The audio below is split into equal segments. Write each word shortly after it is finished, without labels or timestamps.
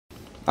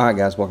Alright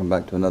guys, welcome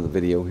back to another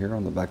video here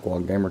on the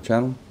Backlog Gamer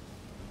channel.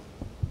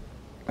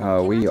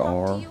 We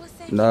are...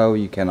 No,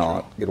 you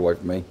cannot. Get away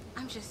from me.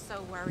 I'm just so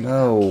worried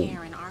about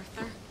Karen,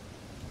 Arthur.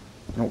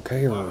 I don't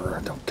care.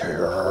 I don't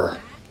care.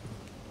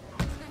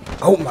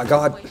 Oh my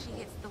god.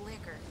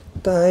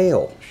 What the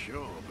hell?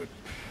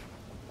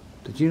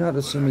 Did you not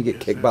just see me get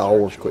kicked by a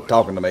horse? Quit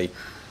talking to me.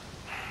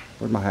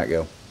 Where'd my hat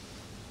go?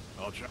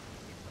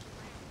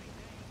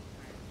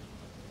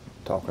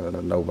 Talking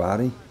to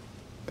nobody.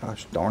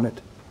 Gosh darn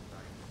it.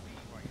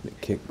 Get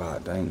kicked by a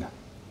dang.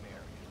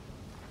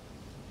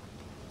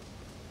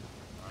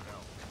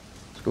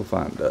 Let's go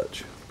find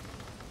Dutch.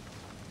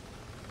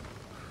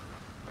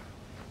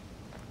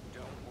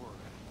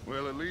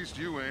 Well, at least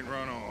you ain't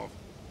run off.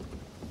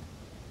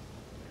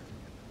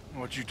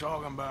 What you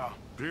talking about?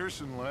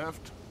 Pearson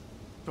left.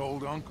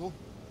 Told Uncle.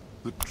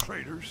 The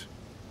traitors.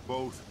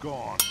 Both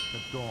gone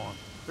at dawn.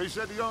 They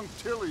said to young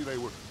Tilly they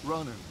were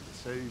running to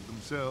save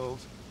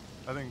themselves.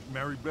 I think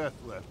Mary-Beth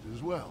left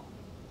as well.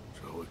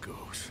 So it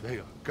goes. They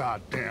are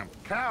goddamn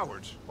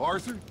cowards,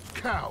 Arthur.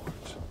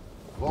 Cowards.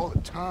 Of all the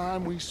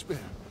time we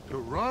spent to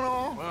run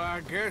off. Well,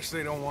 I guess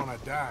they don't want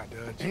to die,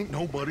 Dutch. Ain't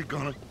nobody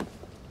gonna...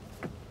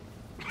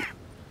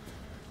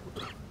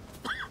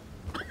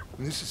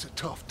 And this is a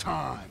tough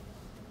time.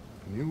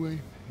 And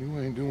you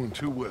ain't doing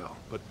too well.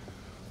 But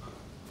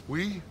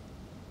we,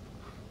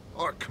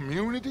 our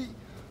community,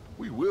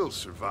 we will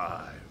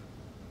survive.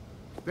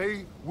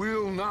 They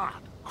will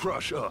not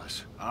crush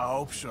us. I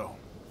hope so.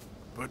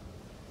 But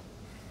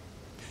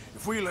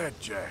if we let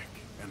Jack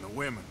and the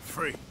women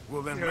free,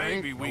 well then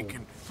maybe we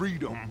can...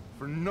 freedom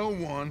for no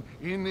one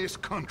in this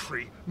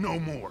country no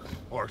more,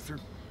 Arthur.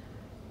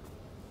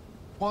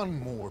 One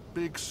more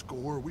big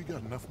score, we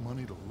got enough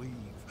money to leave.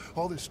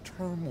 All this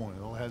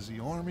turmoil has the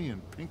army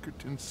and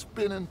Pinkerton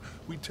spinning.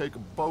 We take a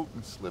boat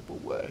and slip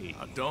away.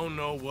 I don't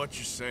know what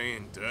you're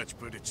saying, Dutch,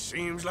 but it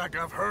seems like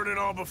I've heard it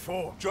all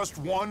before. Just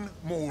one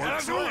more.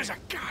 As always a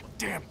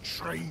goddamn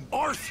train.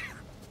 Arthur!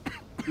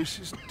 This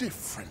is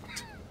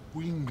different.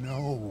 We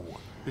know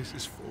this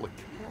is full of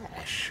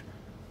cash.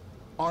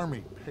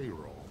 Army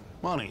payroll,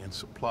 money and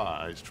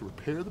supplies to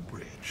repair the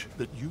bridge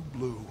that you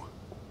blew.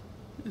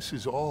 This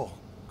is all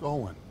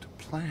going to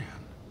plan.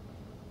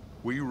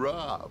 We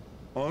rob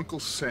Uncle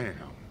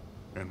Sam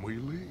and we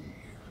leave.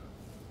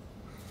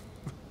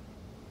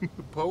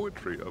 The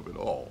poetry of it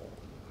all.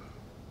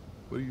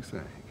 What do you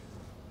think?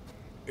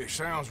 It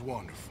sounds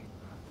wonderful.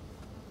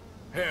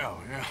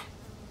 Hell, yeah.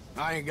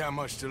 I ain't got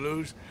much to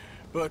lose,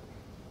 but...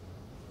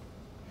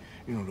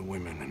 You know, the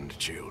women and the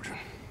children.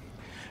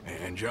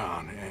 And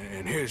John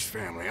and his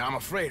family. I'm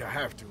afraid I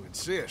have to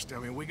insist. I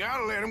mean, we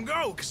gotta let them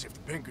go, because if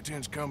the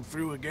Pinkertons come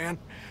through again,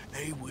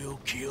 they will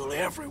kill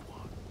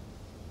everyone.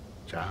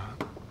 John?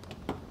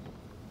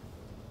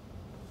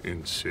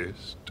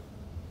 Insist?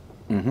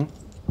 Mm-hmm.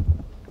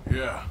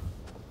 Yeah.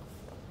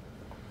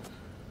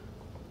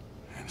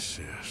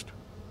 Insist.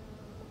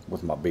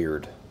 With my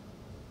beard.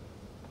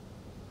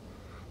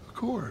 Of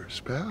course,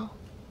 pal.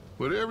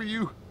 Whatever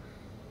you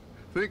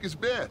think is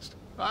best,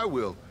 I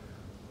will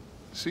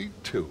see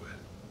to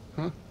it.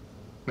 Huh?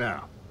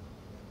 Now,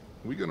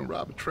 we gonna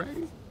rob a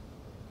train?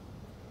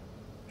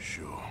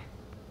 Sure.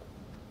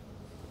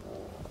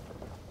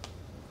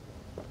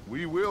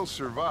 We will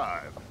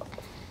survive.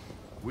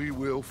 We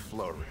will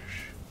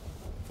flourish.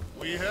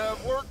 We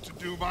have work to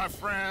do, my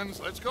friends.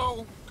 Let's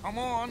go. Come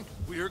on.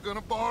 We are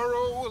gonna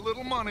borrow a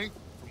little money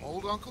from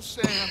old Uncle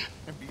Sam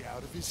and be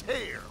out of his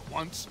hair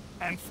once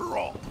and for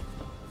all.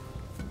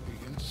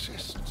 He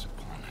insists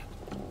upon it.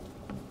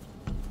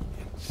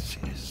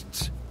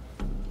 Insists.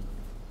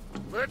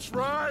 Let's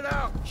ride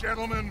out,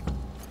 gentlemen.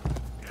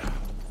 Yeah.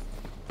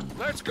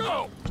 Let's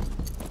go.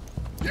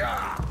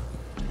 Yeah.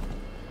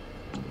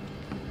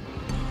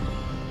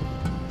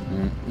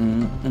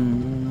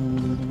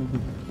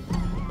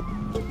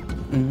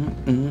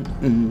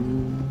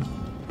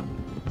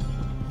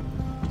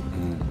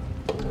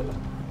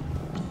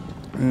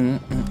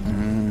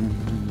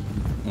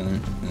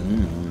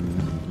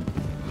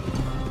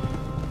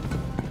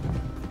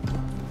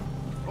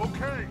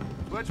 Okay,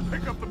 let's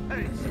pick up the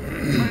pace. The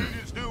train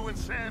is due in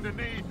Saint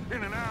Denis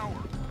in an hour.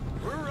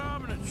 We're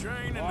robbing a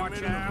train in the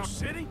middle of the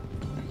city?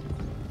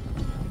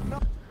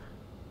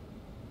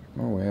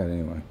 Where are we at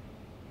anyway?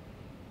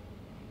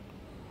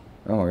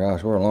 Oh my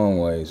gosh, we're a long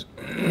ways.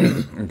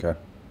 Okay.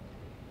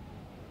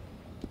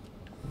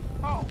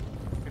 Oh,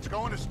 it's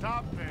going to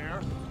stop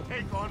there,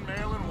 take on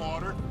mail and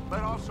water,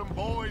 let off some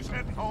boys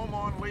heading home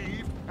on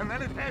leave, and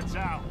then it heads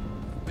out.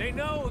 They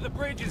know the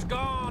bridge is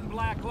gone,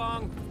 Black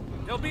Lung.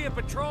 There'll be a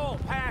patrol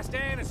past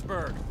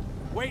Annisburg,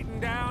 waiting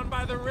down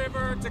by the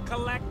river to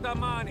collect the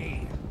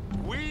money.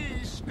 We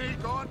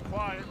sneak on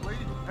quietly,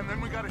 and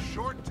then we got a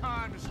short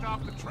time to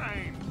stop the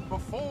train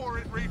before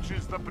it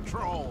reaches the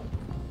patrol.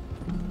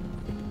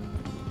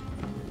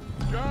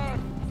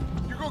 John,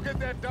 you go get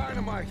that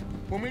dynamite.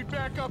 We'll meet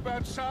back up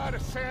outside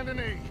of Saint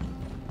Denis.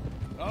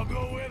 I'll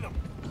go with them.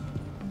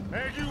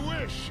 As you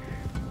wish.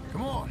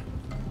 Come on.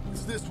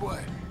 It's this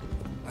way.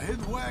 I hid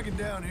the wagon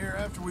down here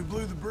after we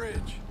blew the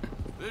bridge.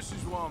 This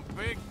is one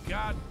big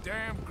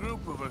goddamn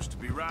group of us to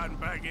be riding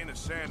back into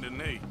Saint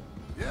Denis.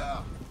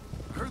 Yeah,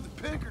 I heard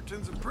the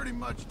Pinkertons have pretty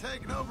much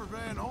taken over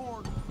Van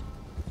Horn.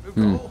 Moved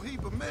a whole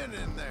heap of men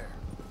in there.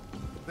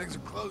 Things are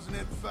closing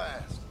in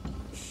fast.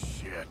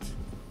 Shit.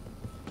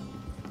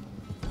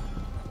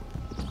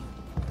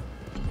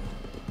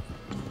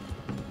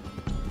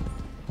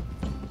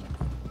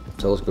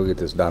 So let's go get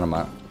this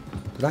dynamite.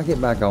 Did I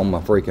get back on my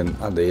freaking...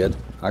 I did.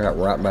 I got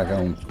right back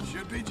on.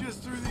 Should be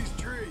just through these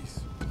trees.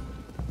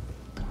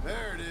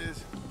 There it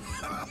is.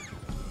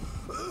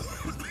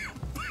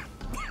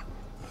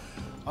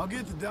 I'll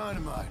get the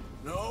dynamite.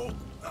 No,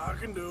 I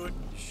can do it.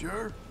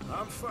 Sure?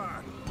 I'm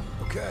fine.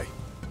 Okay,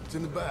 it's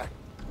in the back.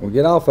 Well,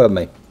 get off of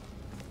me.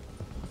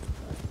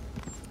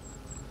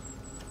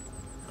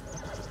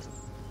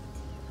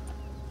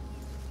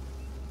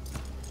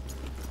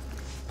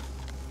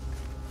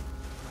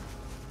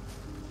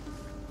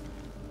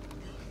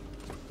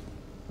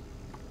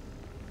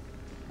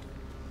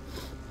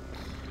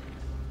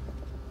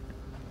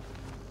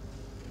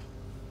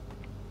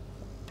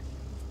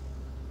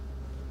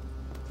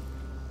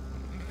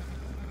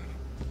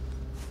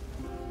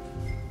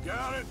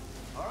 Got it.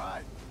 All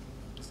right,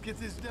 let's get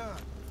this done.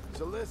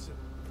 So listen,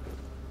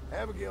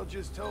 Abigail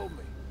just told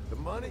me, the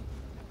money,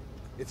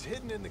 it's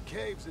hidden in the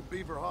caves at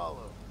Beaver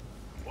Hollow.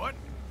 What?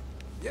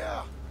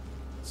 Yeah,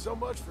 so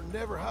much for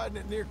never hiding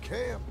it near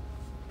camp.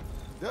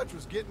 Dutch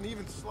was getting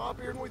even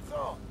sloppier than we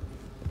thought.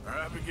 Are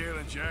Abigail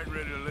and Jack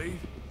ready to leave?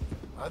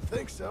 I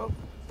think so.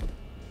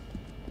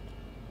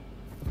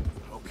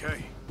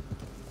 Okay.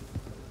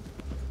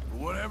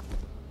 Whatever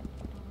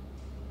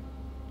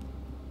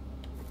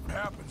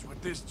happens with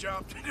this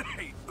job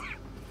today,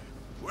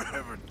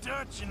 wherever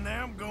Dutch and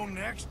them go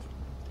next,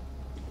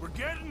 we're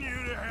getting you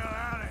the hell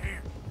out of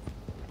here.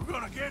 We're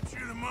gonna get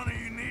you the money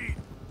you need.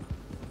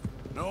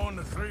 Knowing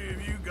the three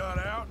of you got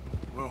out,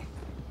 well,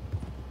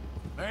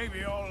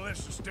 maybe all of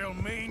this will still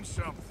mean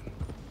something.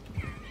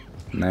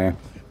 Nah.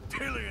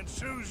 Tilly and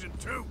Susan,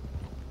 too.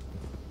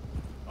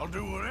 I'll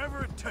do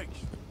whatever it takes.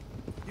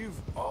 You've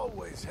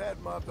always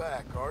had my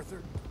back,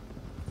 Arthur.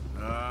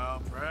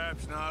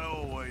 Perhaps not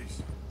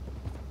always.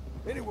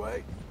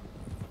 Anyway,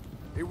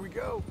 here we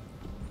go.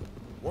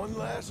 One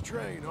last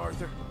train,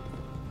 Arthur.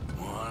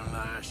 One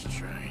last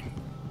train.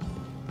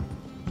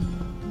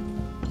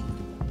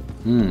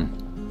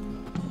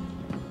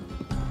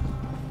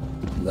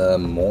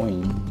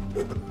 Lemoyne.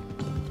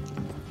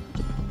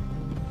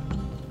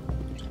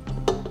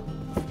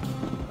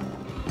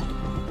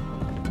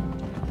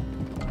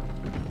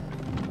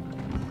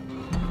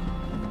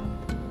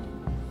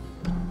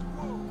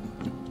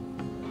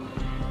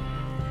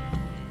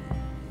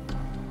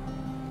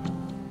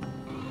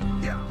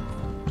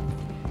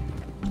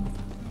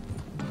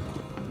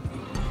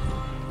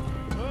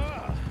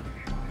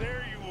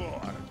 There you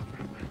are.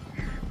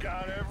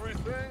 Got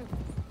everything?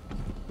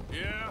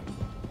 Yeah,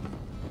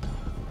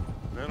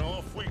 Then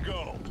off we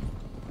go.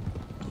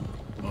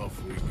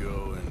 off we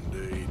go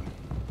indeed.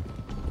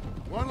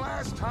 One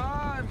last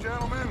time,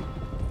 gentlemen.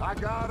 I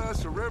got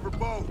us a river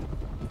boat.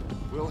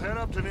 We'll head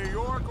up to New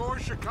York or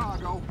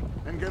Chicago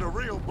and get a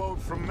real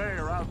boat from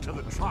there out to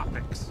the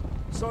tropics.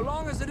 So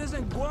long as it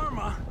isn't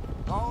Guarma.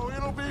 Oh,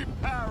 it'll be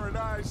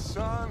paradise,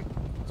 son.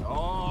 It's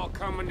all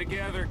coming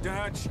together,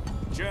 Dutch.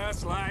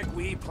 Just like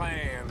we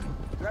planned.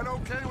 Is that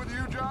okay with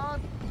you,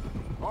 John?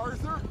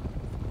 Arthur?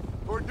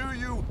 Or do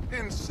you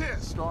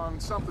insist on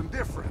something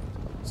different?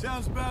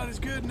 Sounds about as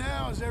good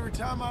now as every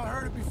time I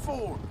heard it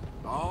before.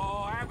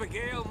 Oh,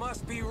 Abigail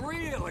must be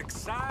real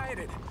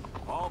excited.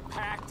 All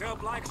packed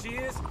up like she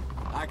is.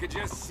 I could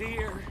just see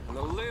her in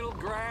a little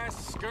grass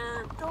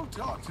skirt. Don't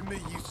talk to me,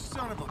 you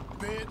son of a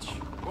bitch.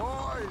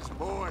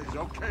 Boys,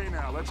 okay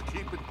now, let's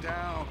keep it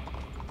down.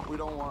 We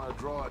don't want to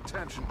draw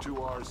attention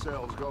to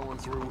ourselves going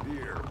through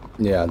here.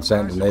 Yeah, in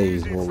Saint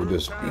Denis, where we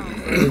just had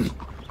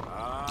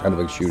a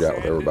big shootout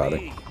with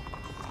everybody.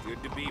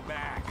 Good to be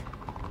back.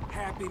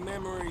 Happy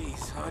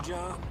memories, huh,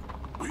 John?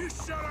 Will you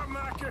shut up,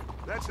 Micah?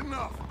 That's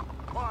enough.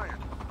 Quiet,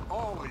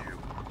 all of you.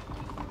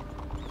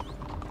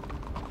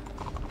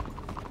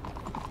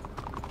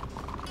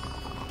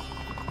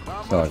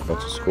 Sound like a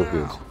bunch of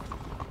scorpions.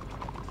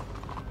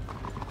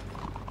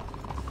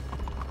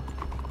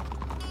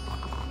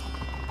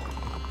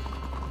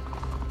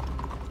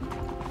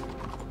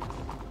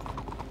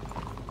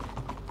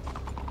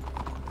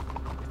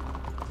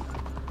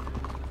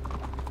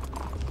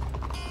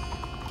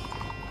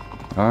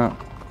 Alright,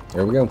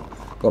 here we go.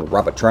 Gonna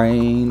rob a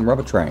train, rob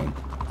a train.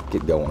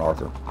 Get going,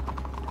 Arthur.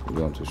 You're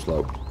going too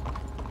slow.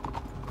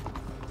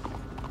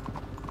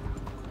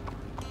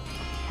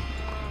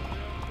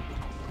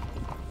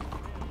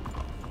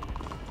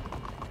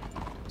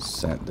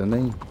 Saint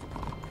Denis.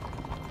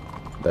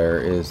 There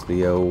is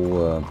the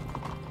old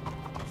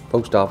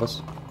post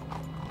office.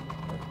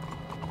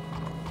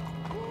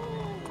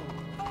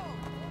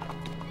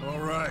 All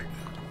right.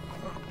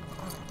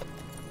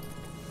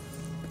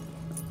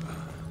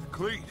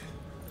 Cleet,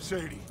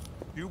 Sadie,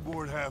 you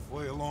board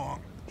halfway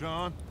along.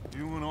 John,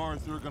 you and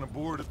Arthur are gonna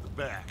board at the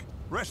back.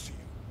 Rest of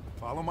you,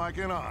 follow Mike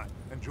and I.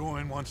 and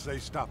join once they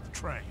stop the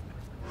train.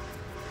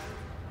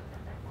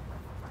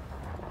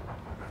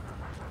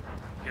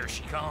 Here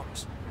she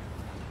comes.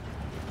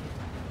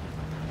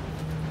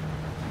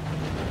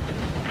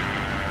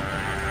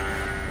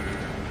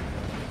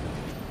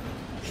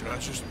 Should I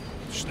just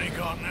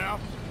sneak on now?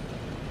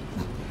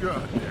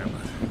 God damn it.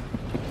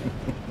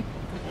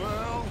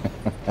 Well,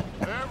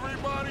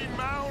 everybody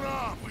mount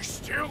up. We're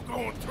still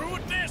going through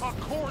with this? Of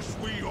course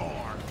we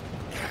are.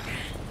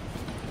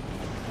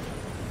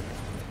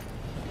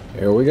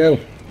 Here we go.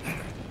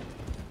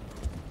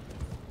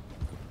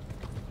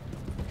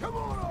 Come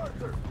on,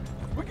 Arthur.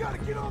 We gotta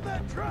get on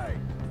that train.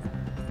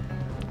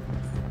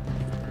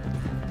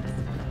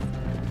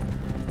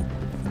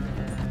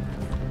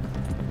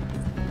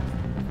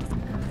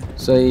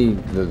 See,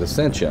 the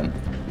dissension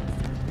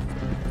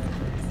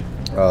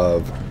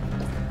of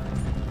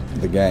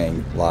the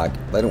gang, like,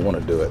 they don't want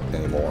to do it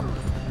anymore.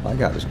 My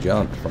guy just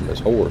jumped from his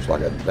horse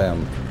like a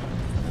damn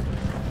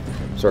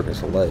circus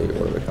Soleil, or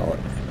what do they call it?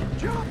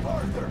 Jump,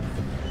 Arthur.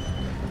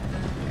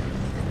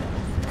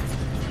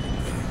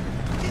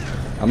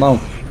 I'm on.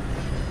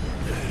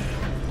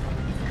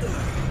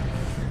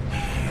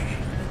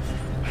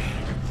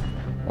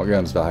 What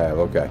guns do I have?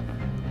 Okay.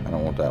 I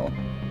don't want that one.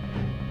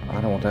 I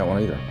don't want that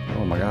one either.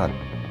 Oh my god.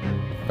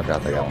 Okay, I'll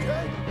take that one.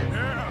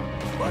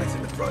 Yeah. Lights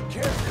in the front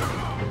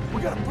camp.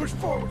 We gotta push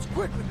forwards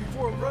quickly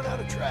before we run out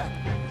of track.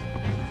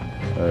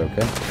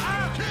 Okay.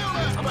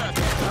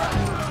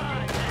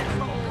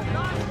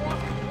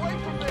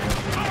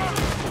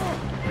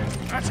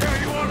 That's how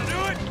you want to do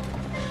it?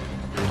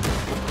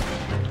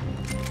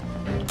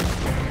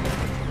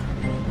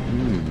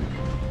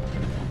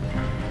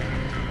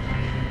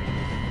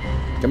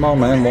 Come on,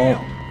 man, Walt.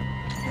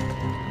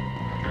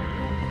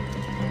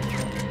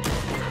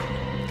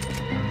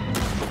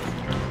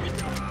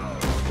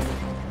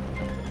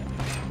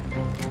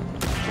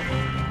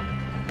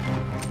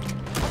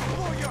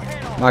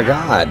 My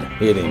god,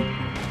 hit him.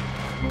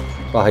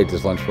 I hate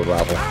this Lunchfield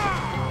rifle.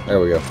 There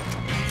we go.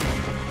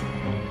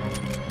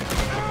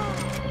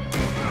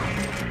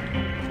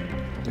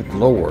 Good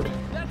Lord.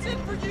 That's it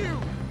for you.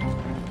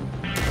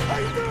 How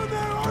you doing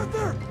there,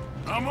 Arthur?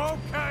 I'm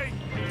okay.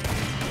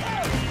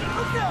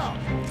 Look out!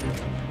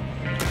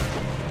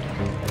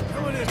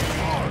 Coming in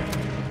hard.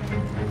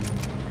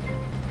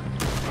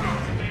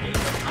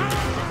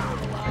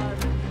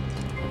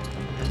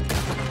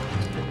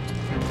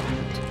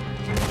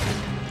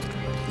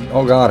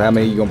 Oh god, how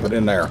many you gonna put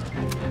in there?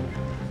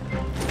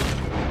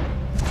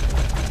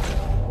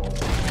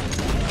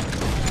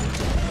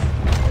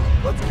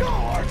 Let's go,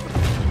 Arthur.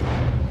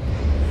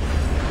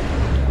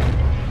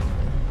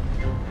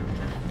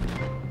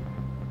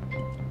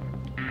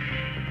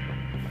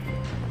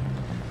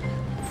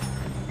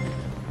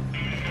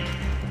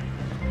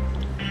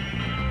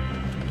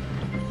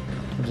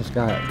 Where's this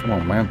guy? Come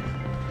on, man.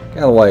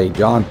 Get out of the way,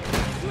 John.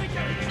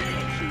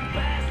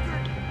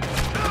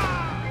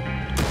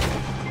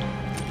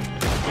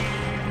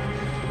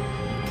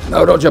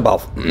 No, don't jump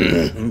off.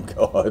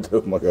 God,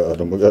 oh my god,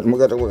 oh my god, oh my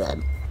god, oh my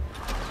god.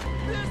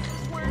 This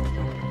is where you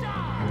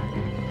die.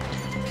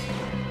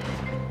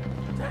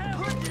 To hell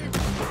with you.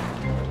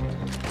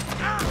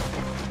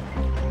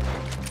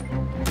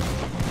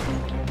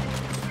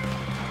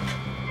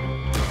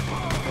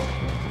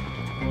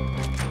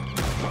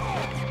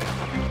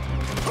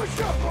 Push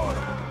up on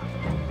him.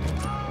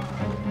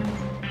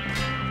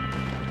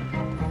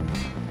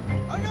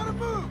 I gotta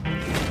move.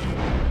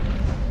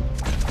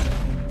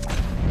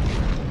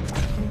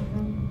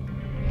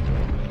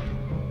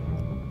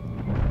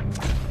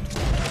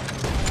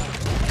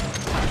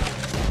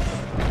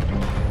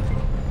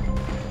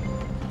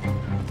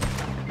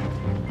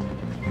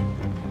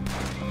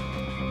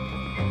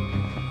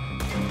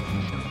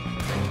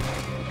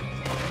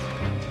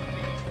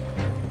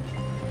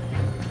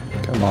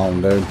 Come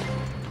on, dude.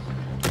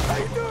 How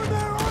you doing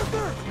there,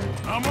 Arthur?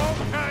 I'm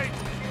okay.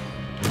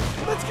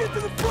 Let's get to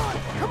the front.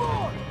 Come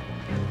on.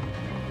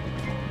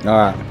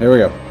 Alright, here we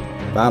go.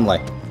 Finally.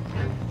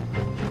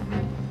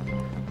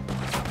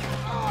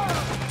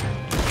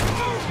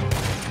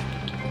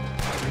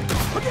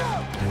 Look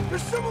out!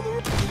 There's some of the...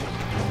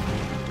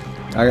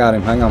 I got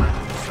him, hang on.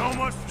 So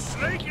much for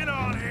sneaking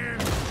on here.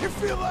 You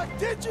feel like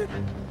ditching?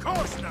 Of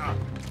course not.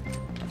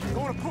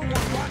 Gonna put one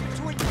right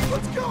between you.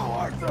 Let's go,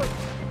 Arthur.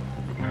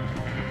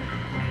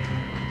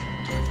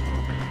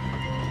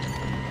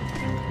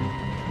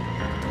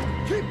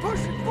 Keep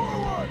pushing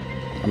forward.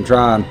 I'm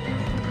trying.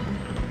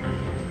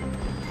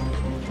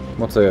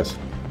 What's this?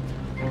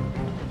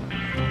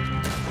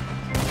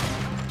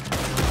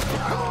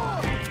 Come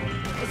on.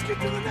 Let's get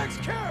to the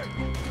next carrot.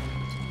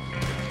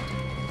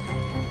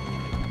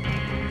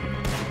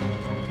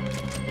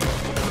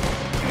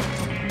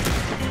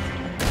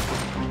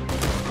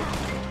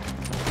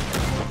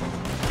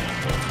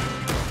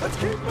 Let's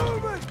keep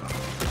moving.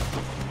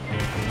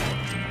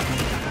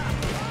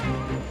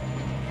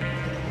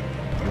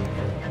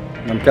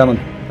 I'm coming.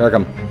 Here I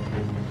come.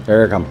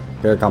 Here I come.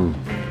 Here I come.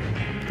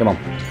 Come on.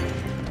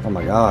 Oh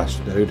my gosh,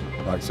 dude.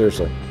 Like,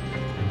 seriously.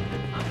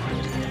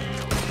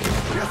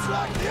 Just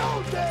like the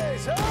old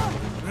days, huh?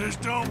 This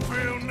don't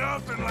feel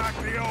nothing like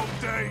the old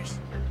days.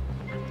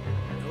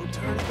 No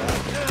turning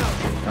back now.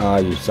 Ah,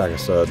 you sack of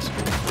suds.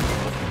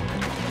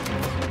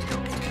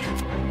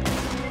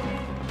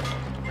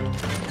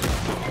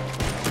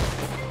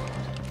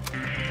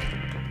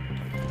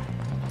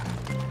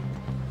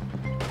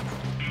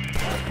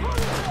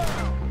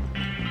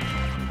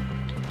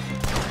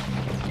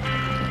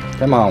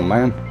 Come on,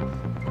 man.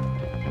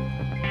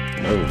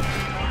 Oh.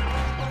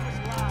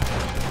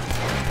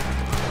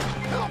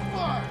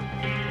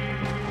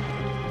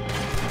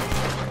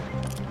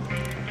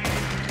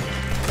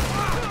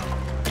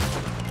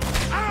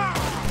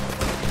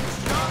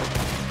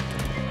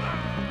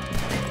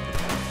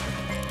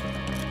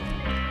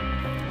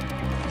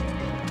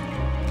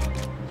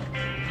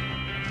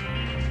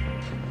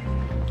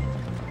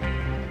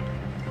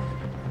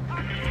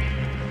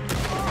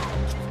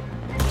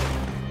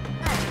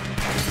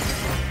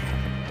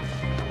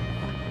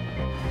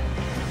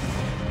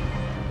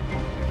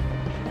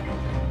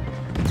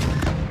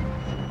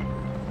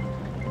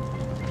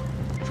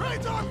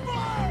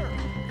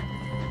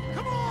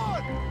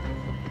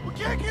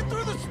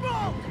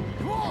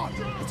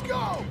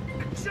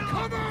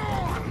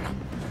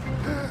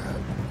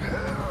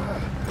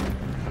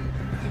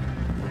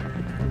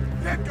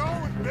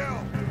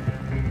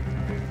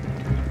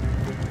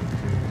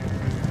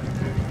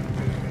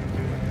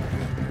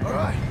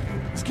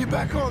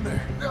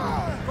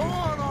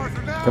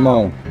 Come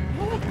on.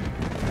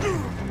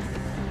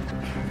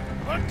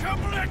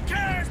 Uncouple that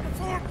cash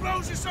before it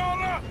blows us all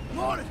up.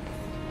 Morning.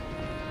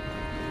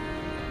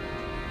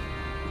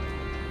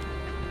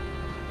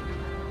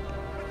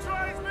 The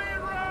train's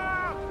being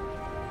robbed.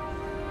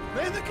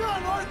 Man the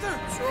gun, Arthur.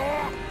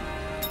 Sure.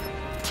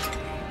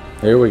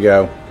 Here we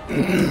go.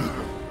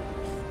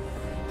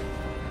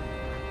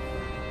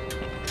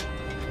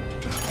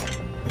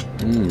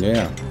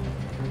 Yeah.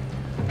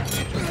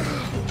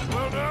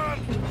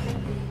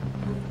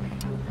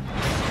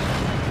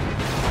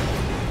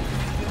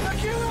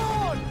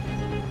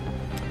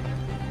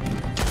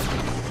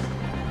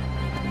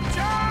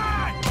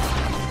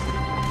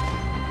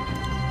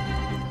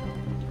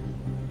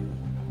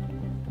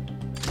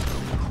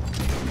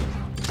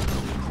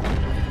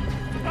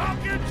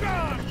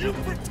 You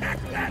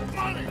protect that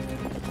money!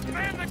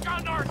 Man the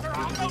gun, Arthur!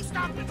 I'll go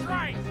stop the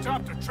train!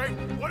 Stop the train?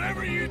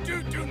 Whatever you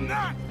do, do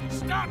not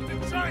stop the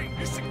train!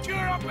 You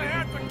secure up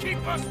ahead, but keep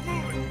us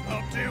moving!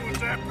 I'll deal with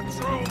that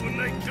patrol when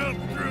they come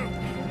through!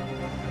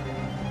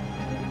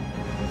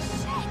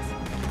 Shit!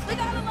 We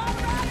got a lot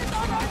of riders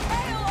on our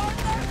tail,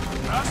 Arthur!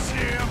 I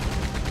see him!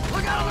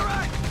 Look out on the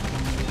right!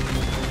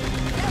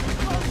 Get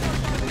closer,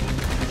 Arthur!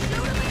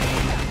 Shoot him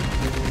in!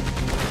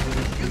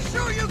 You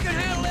sure you can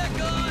handle that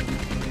gun?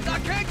 I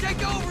can't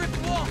take over if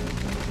you want.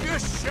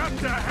 Just shut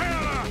the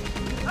hell up!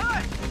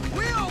 Hey,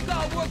 we all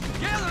gotta work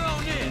together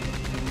on this.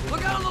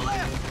 Look out on the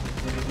left.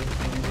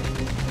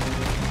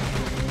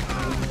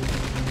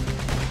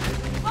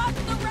 Watch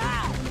the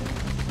right!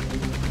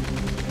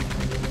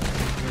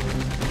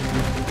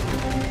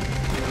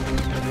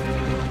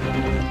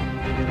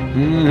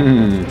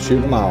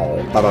 Shoot them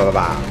all. Ba ba ba ba.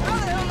 How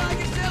the hell did I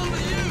get settled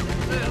with you,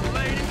 little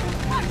lady?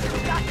 Watch your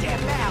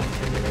goddamn mouth!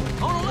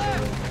 On the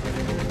left.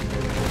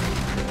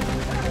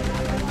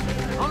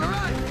 On the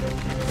right.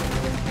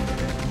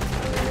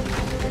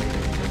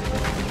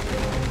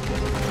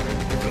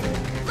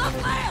 Look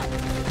left!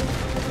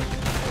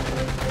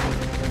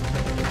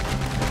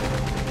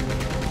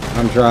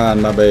 I'm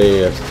trying my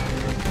best.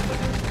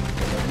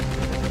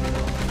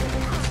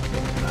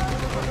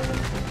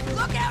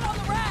 Look out on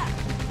the right!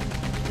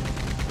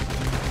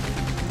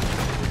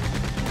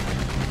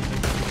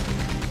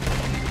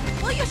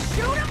 Will you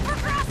shoot him, for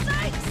Christ's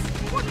sakes?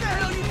 What the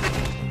hell you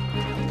think?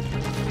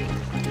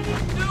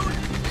 Dude,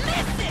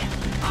 Listen!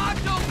 I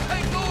don't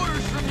take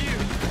orders from you.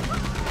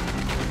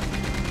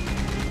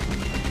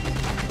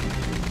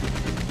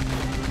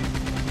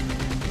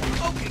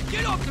 Okay,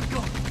 get off the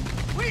gun.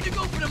 We need to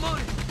go for the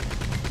money.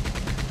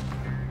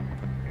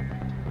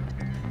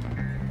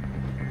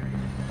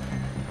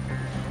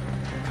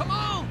 Come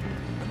on!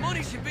 The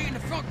money should be in the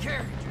front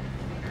carriage.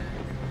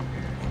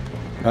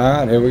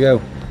 Alright, here we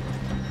go.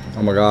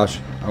 Oh my gosh.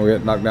 I'll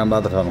get knocked down by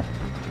the tunnel.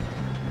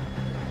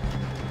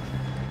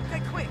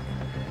 Okay, quick.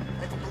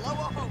 Let's blow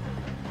up over.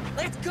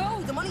 Let's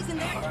go! The money's in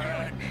there!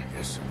 Alright,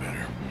 guess I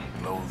better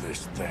blow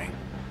this thing.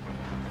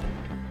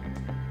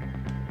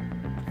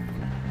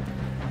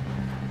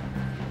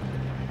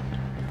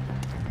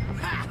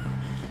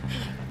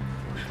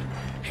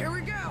 Here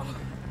we go.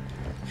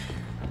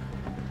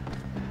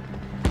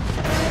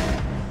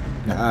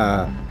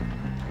 Ah.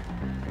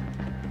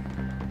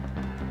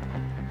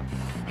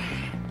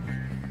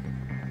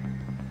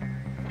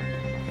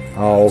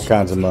 All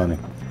kinds of money.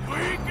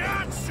 We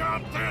got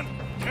something!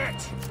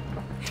 Catch!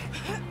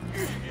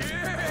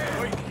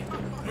 Yeah! Wait,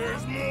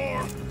 there's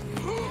more!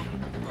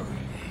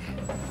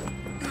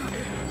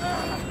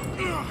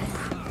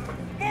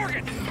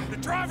 Morgan! The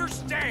driver's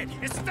dead!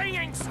 This thing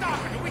ain't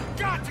stopping, and we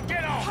got to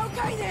get off!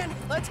 Okay then,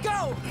 let's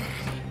go!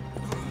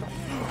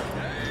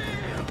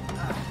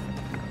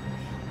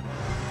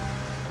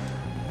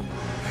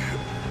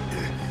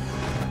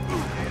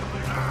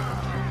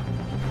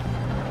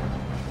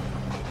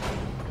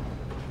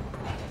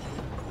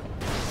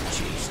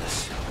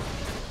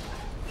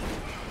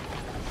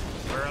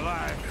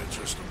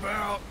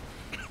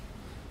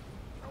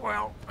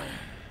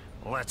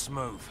 Let's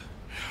move.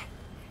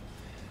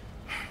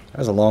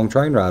 That's a long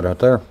train ride right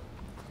there.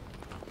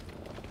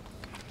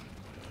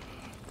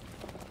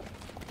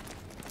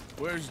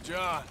 Where's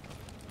John?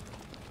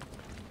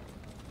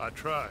 I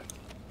tried.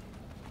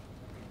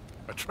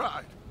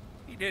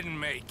 He didn't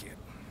make it.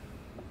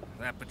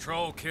 That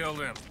patrol killed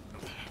him.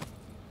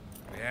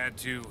 We had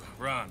to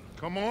run.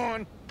 Come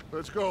on,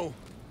 let's go.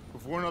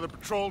 Before another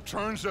patrol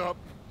turns up.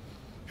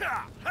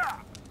 Ha!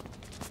 Ha!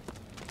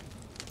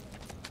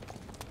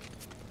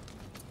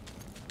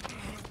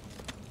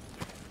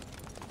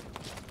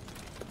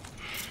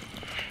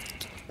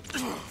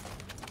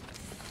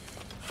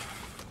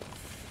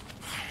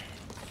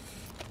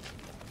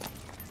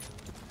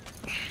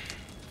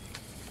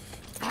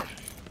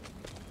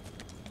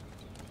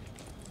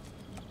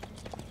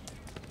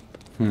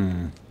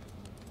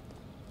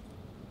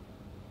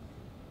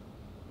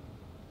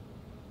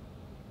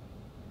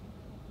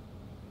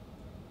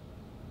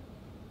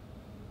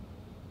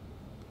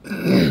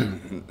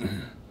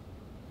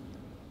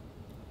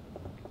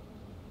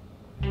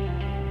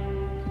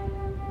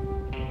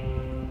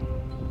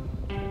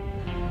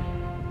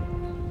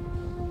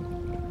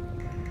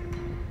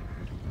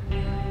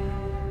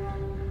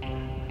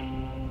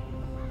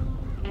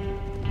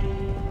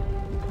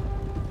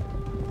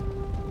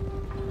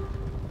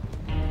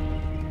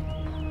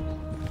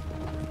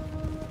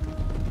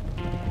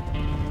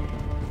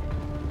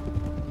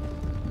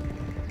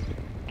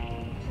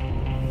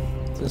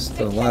 This is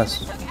the last.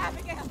 They took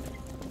Abigail.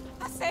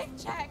 I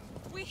saved Jack.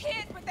 We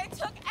hid, but they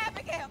took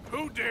Abigail.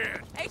 Who did?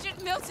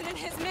 Agent Milton and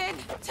his men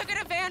took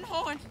her to Van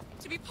Horn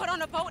to be put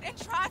on a boat and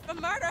tried for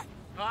murder.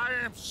 I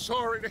am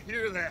sorry to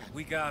hear that.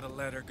 We gotta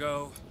let her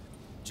go.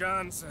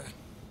 John's,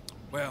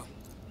 well,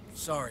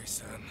 sorry,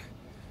 son.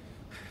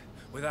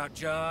 Without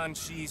John,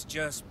 she's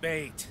just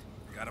bait.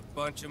 Got a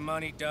bunch of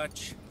money,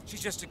 Dutch.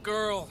 She's just a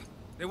girl.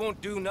 They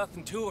won't do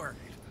nothing to her.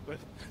 But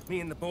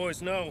me and the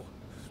boys know.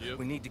 Yep.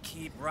 We need to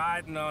keep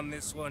riding on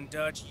this one,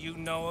 Dutch. You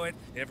know it.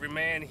 Every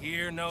man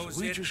here knows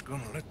We it. just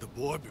gonna let the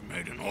boy be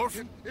made an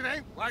orphan? It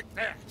ain't like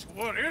that.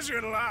 What is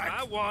it like?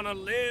 I wanna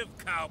live,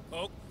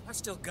 cowpoke. I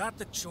still got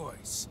the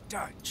choice.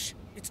 Dutch,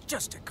 it's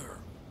just a girl.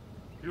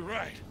 You're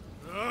right.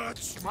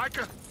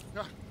 Micah,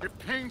 it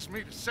pains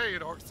me to say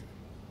it, Arthur,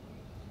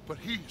 but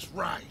he's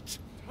right.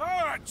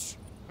 Hutch!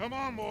 Come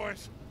on,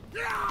 boys.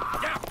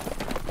 Yeah!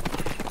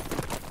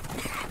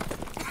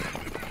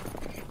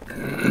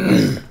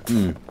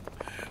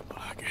 Well,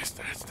 I guess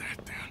that's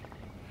that then.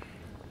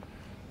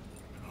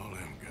 All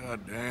them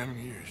goddamn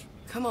years.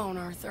 Come on,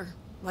 Arthur.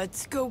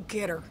 Let's go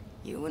get her.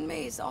 You and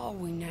me is all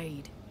we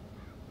need.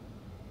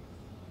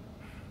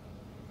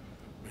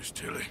 Miss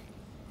Tilly.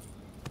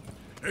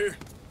 Here.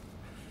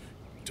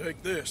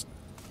 Take this.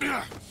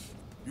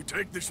 You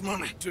take this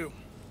money, too.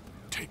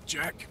 Take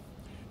Jack,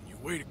 and you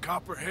wait at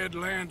Copperhead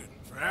Landing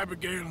for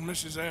Abigail and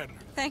Mrs. Adler.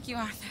 Thank you,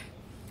 Arthur.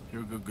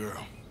 You're a good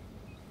girl.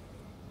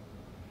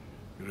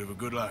 You live a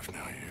good life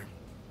now, you hear?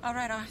 All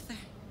right, Arthur.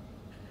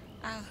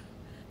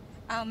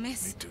 I'll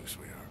miss... Me too,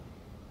 sweetheart.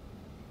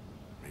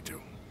 Me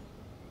too.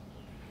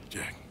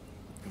 Jack,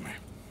 come here.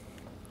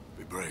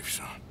 Be brave,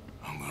 son.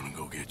 I'm gonna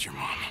go get your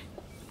mama.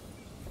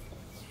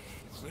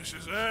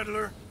 Mrs.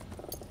 Adler.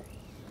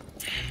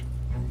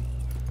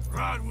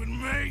 Ride with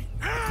me.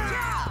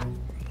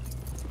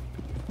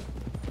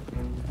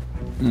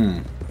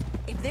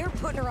 If they're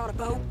putting her on a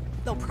boat,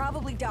 they'll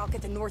probably dock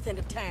at the north end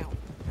of town.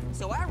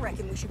 So I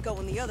reckon we should go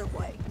in the other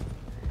way.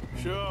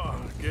 Sure, I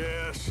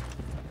guess.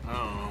 I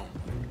don't know.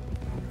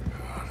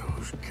 God,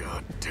 those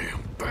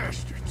goddamn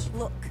bastards.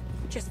 Look,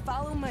 just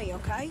follow me,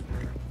 okay?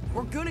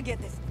 We're gonna get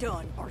this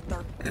done,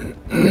 Arthur.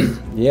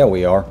 Yeah,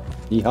 we are.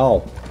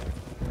 Yeehaw.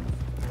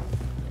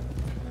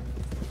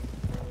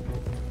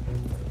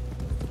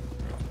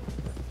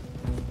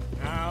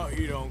 Now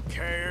he don't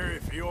care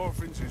if he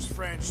orphans his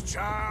French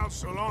child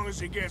so long as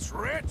he gets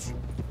rich.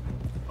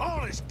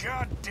 All this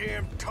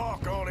goddamn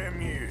talk all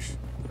them years.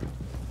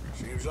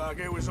 Seems like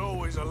it was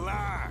always a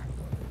lie.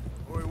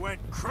 Or he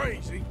went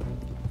crazy.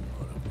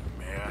 What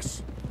a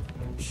mess.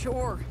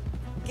 Sure.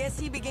 Guess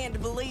he began to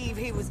believe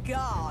he was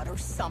God or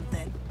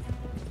something.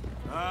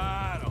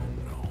 I don't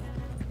know.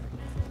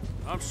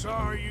 I'm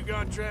sorry you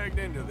got dragged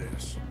into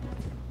this.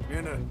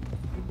 Into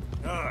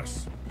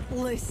us.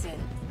 Listen,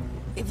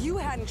 if you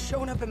hadn't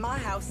shown up in my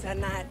house that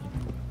night,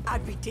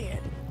 I'd be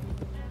dead.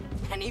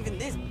 And even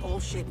this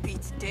bullshit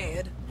beats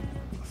dead.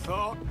 I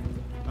thought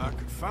I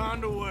could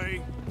find a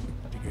way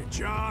to get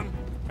John,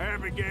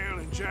 Abigail,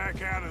 and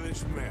Jack out of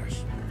this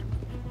mess.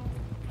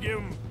 Give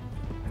them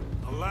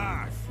a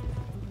life.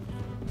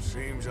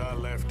 Seems I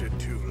left it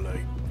too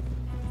late.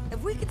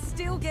 If we could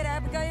still get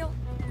Abigail,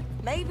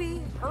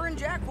 maybe her and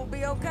Jack will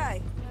be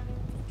okay.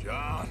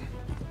 John,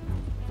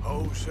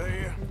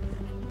 Hosea,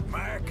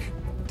 Mac,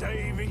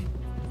 Davy,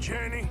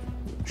 Jenny,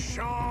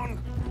 Sean,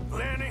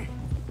 Lenny.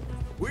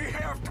 We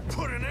have to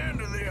put an end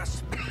to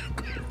this.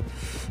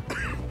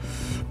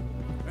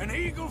 An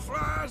eagle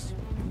flies.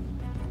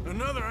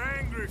 Another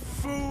angry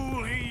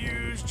fool he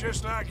used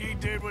just like he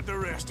did with the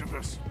rest of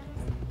us.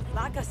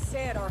 Like I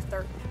said,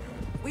 Arthur,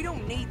 we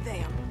don't need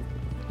them.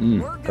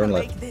 We're turn gonna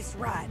left. make this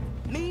right.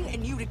 Me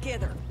and you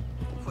together.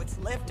 What's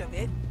left of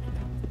it.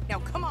 Now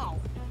come on.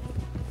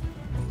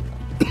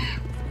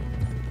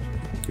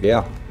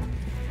 Yeah.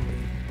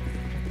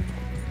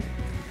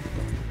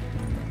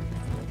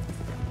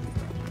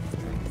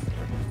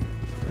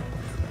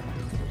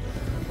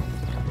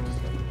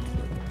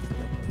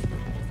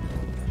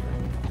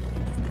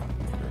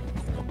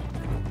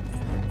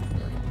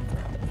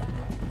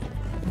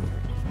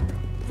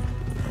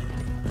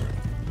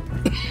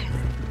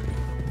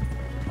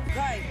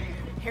 Right,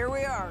 here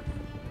we are.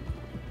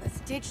 Let's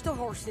ditch the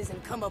horses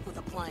and come up with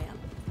a plan.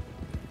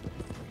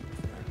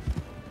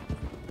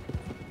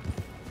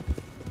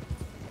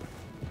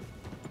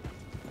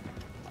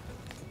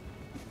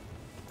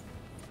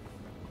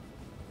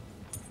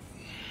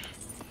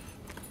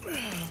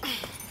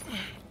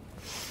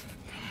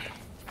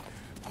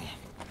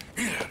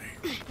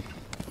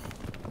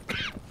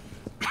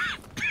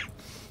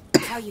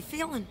 How you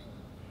feeling?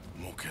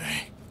 I'm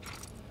okay.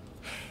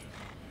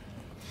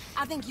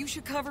 I think you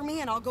should cover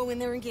me and I'll go in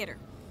there and get her.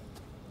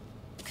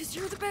 Cause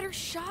you're the better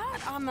shot,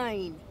 I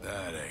mean.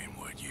 That ain't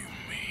what you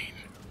mean.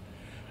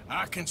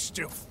 I can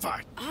still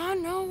fight. I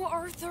know,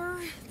 Arthur,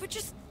 but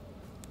just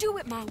do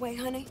it my way,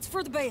 honey. It's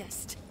for the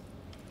best.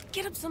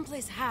 Get up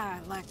someplace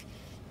high, like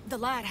the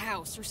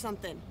lighthouse or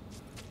something.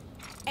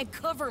 And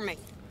cover me.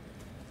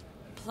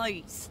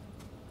 Please.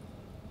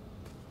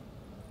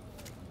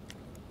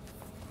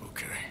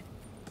 Okay.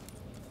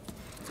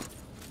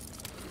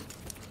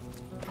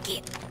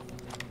 Get.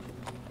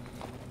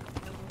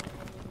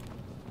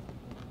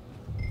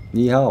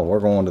 Yeehaw, we're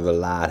going to the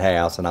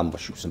lighthouse and I'm gonna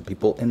shoot some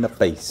people in the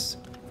face.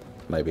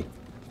 Maybe.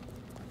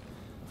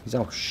 He's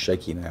all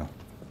shaky now.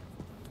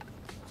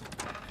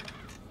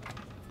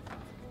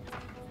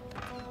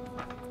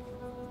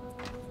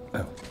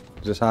 Oh,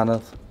 is this high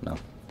enough? No.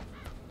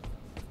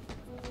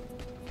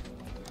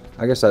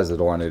 I guess that's the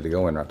door I need to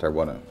go in right there,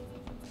 wasn't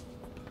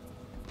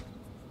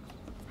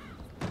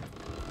it?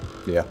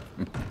 Yeah.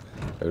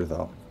 Who'd have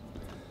thought?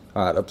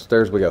 Alright,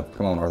 upstairs we go.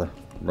 Come on, Arthur.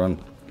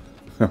 Run.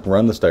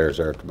 Run the stairs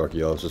there,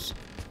 tuberculosis.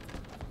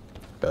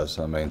 Because,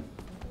 I mean...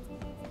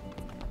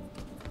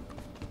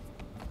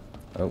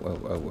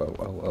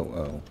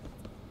 Oh.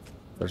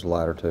 There's a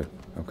ladder, too.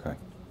 Okay.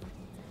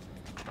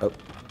 Oh.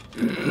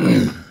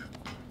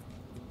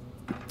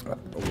 Right,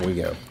 we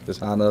go. This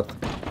high enough?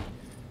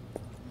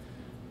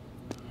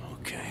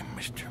 Okay,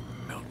 Mr.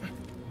 Milton.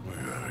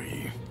 Where are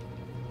you?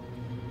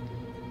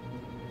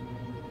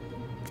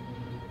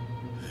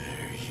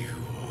 There you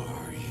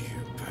are, you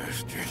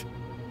bastard.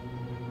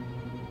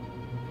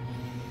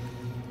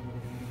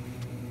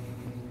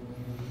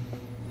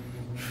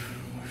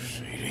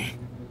 Sadie.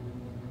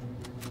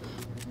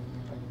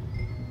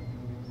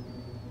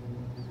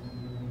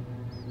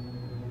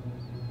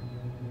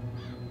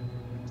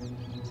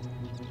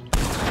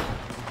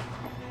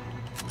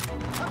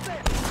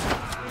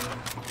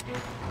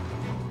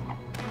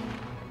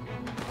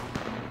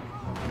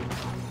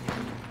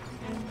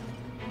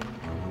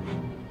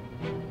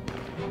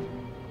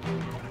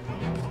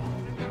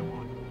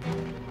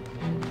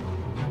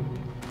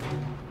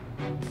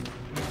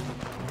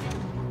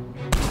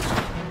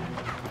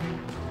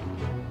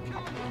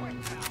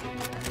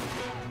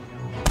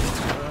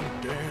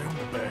 Goddamn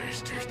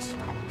bastards.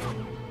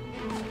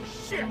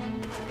 Shit!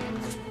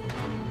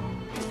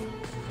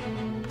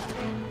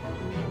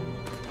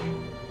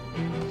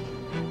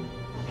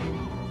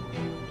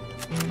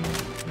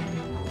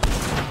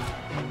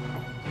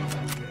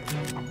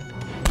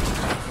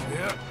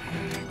 Yep,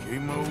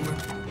 keep moving.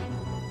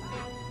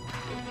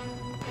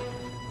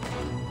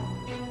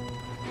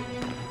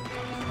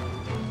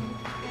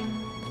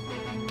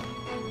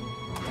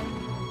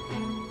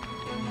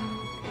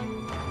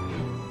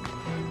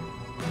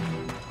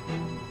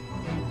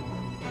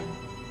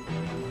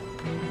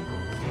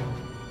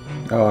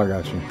 Oh, I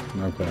got you.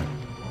 Okay.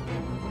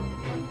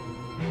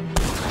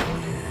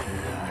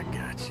 Yeah, I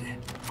got you.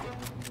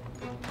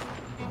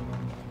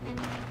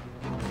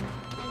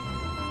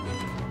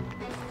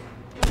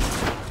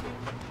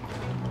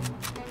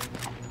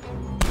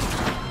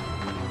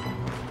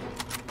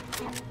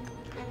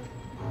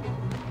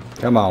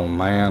 Come on,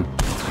 man. Come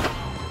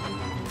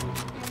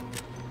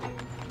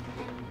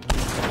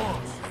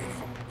on,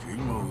 Sadie. Keep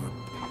moving.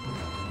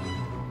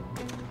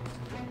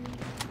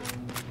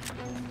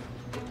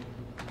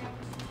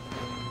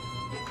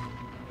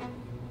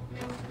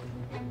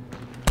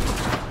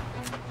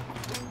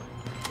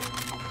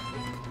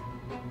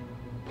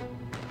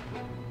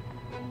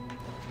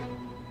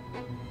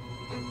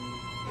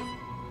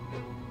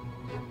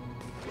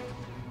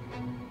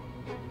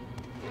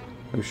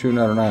 Who's shooting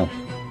at her now?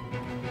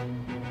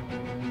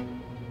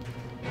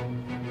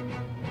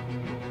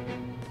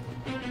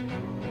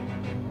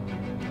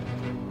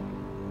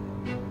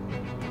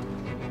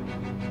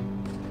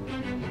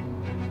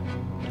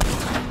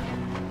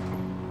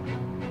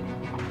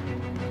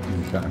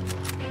 Okay.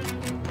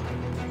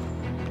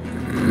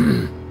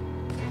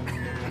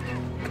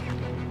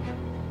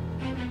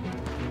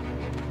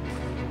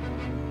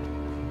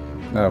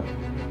 No.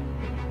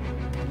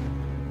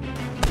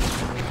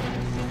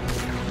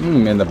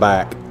 In the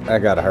back. That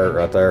gotta hurt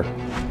right there.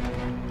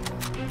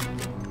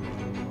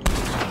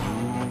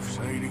 Move,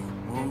 Sadie,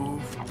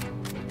 move.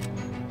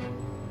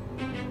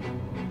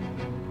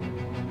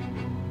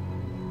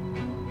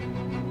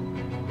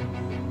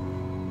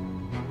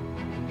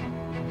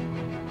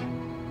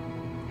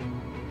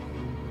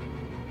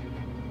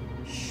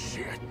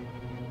 Shit.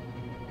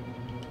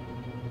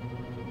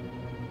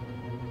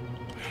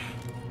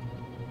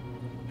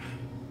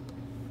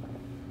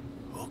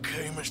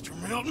 Okay, Mr.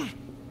 Milton.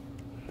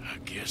 I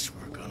guess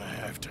we're gonna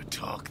have to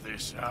talk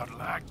this out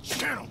like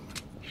gentlemen.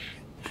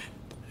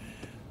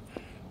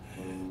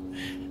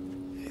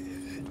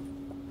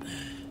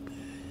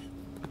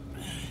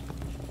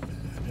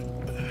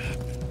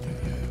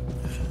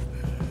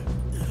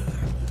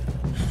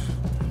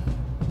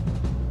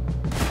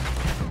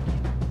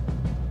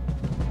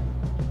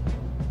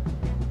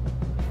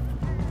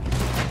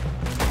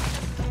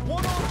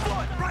 One on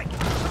foot, right!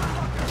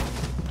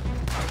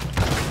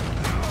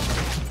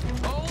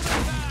 Hold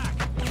it back!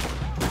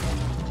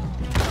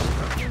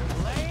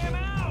 Lay him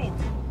out!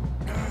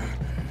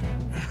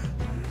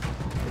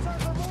 It's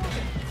Arthur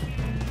Morgan!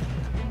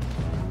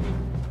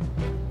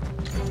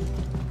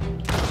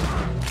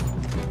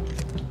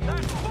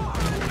 That's far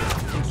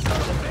enough, you son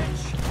of a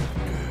bitch!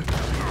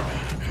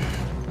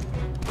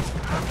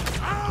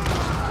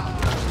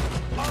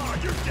 Oh,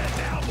 you're dead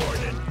now,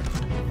 Morgan!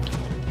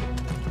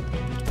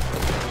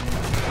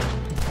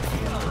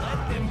 Let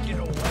them get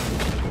away.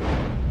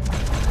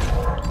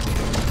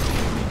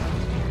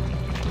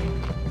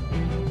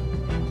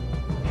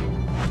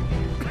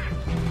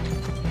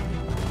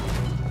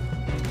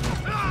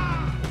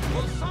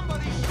 Will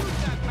somebody shoot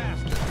that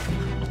bastard?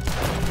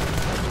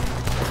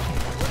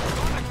 We're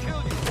gonna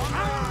kill you one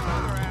way or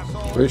another,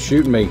 asshole. Quit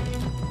shooting me.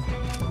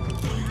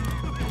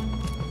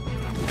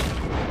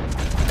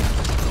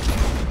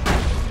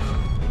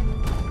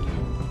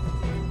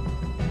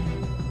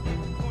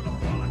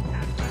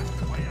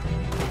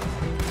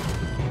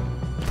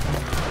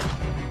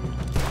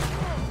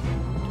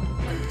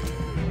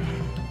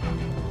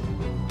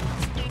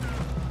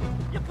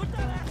 You put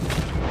that ass.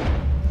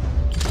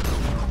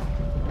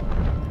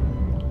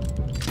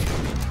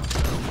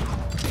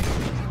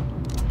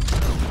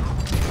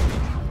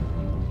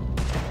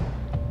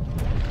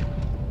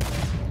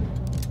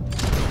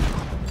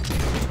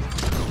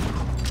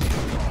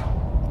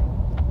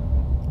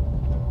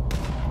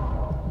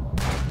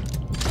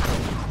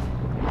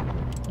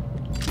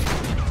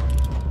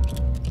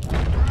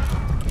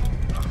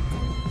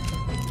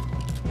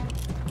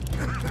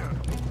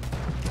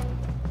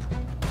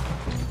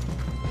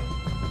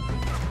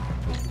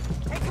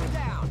 Take him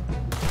down.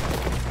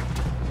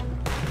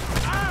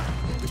 Ah!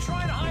 You're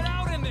trying to hide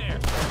out in there.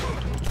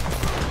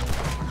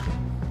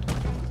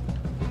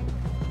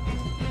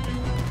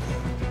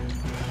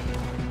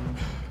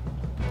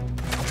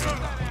 Shoot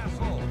that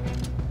asshole.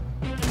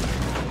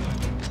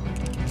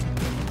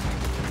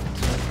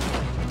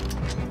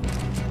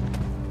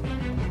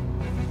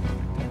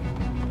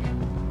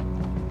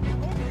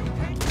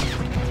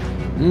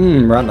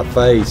 Right in the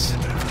face.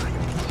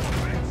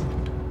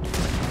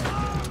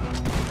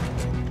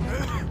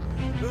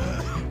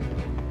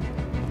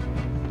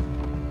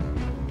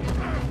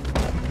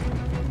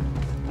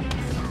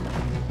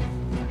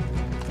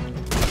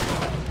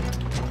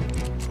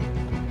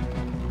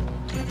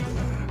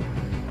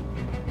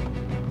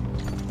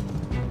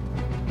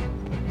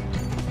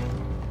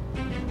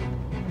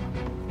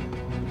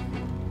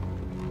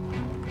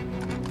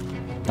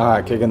 All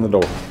right, kick in the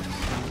door.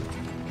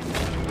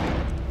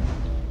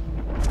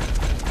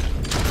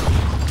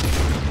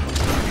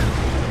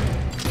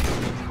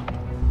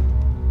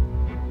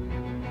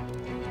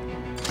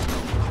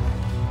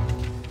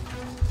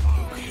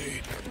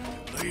 Okay,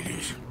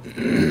 ladies,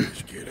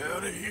 let's get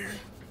out of here.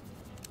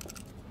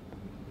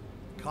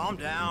 Calm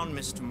down,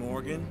 Mr.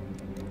 Morgan.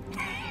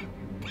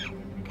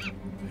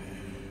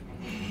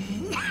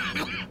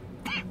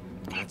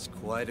 That's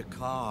quite a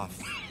cough.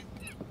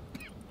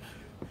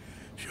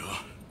 Sure.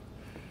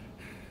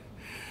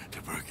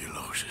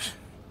 Tuberculosis.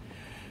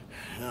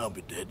 I'll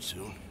be dead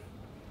soon.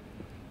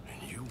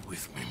 And you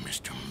with me,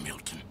 Mr.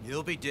 Milton?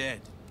 You'll be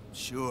dead,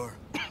 sure.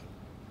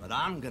 But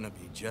I'm gonna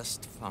be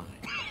just fine.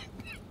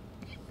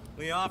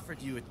 We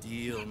offered you a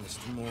deal,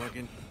 Mr.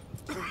 Morgan.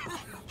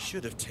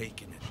 Should have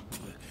taken it.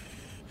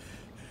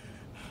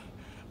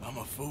 I'm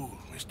a fool,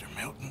 Mr.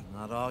 Milton.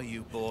 Not all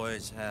you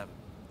boys have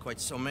quite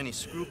so many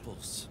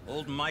scruples.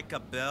 Old Micah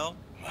Bell,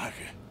 Micah?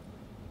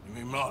 You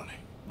mean Molly?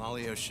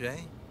 Molly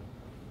O'Shea,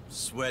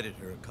 sweated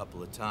her a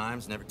couple of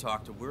times, never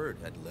talked a word,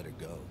 had to let her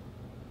go.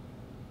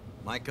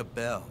 Micah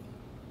Bell,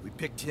 we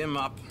picked him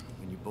up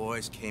when you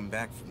boys came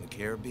back from the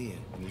Caribbean,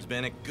 and he's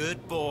been a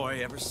good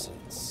boy ever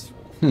since.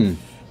 Okay.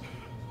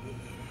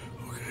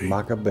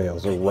 Micah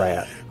Bell's a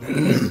rat.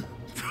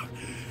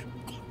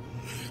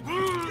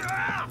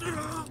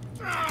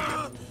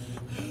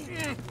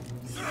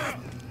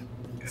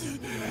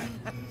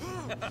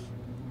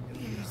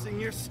 Using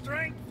your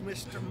strength,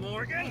 Mr.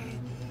 Morgan.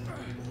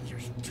 You're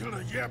still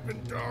a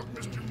yapping dog,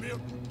 Mr.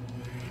 Milton.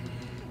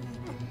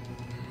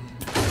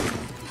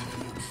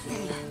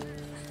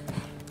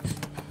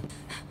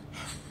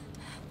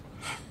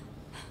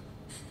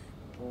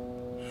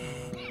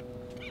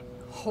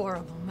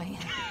 Horrible man.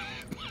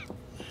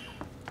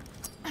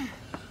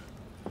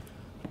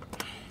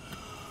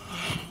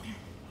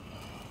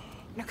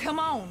 Now come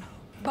on,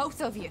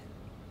 both of you.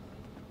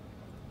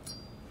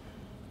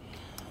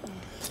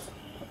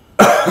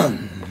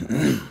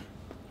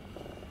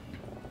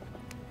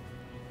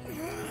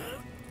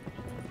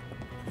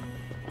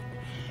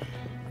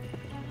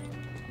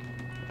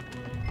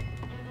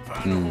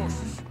 Find the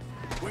horses.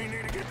 We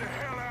need to get the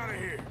hell out of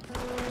here.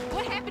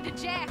 What happened to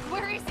Jack?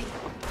 Where is he?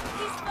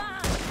 He's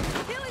fine.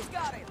 Tilly's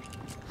got him.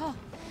 Oh,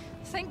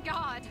 thank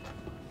God.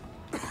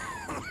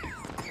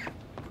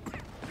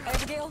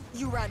 Abigail,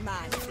 you ride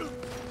mine.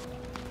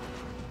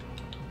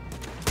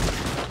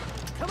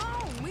 Come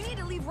on, we need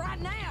to leave right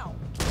now.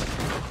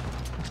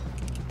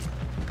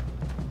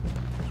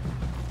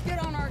 Get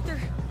on, Arthur.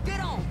 Get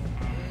on.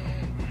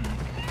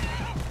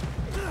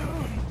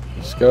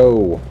 Let's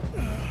go.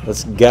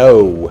 Let's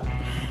go.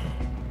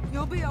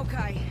 You'll be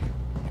okay.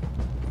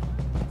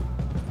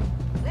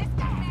 Let's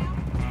go now.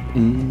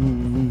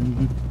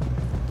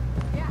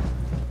 Yeah.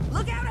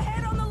 Look out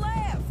ahead on the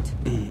left.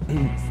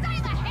 Stay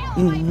the hell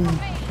away from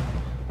me.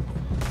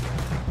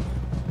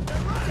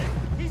 They're running!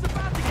 He's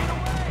about to get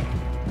away!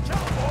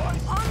 Tell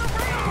boys! On the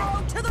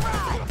railroad to the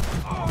right.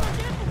 They're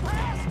getting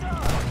past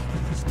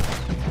us!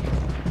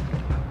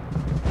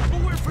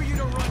 Well, where for you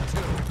to run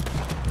to?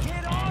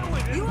 Get on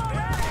with it! You all right,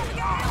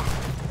 Abigail?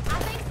 I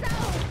think so.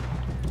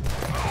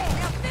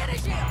 Now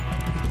finish him.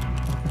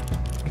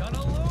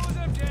 Gonna lose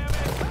him, damn it!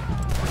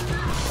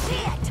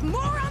 Shit,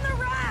 more on the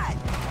right.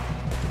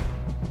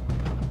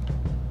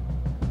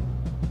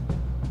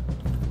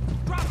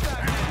 Drop that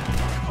man!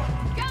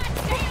 God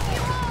damn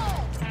you all!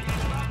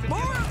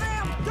 More of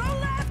them. Go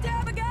left,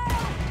 Abigail.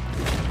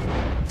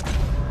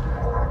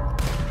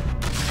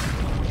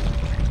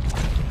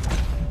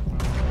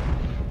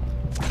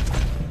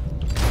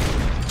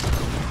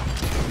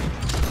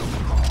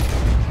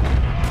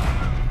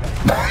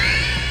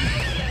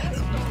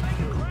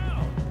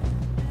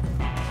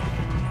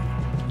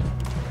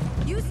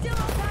 You still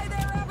okay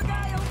there,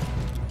 Abigail?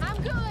 I'm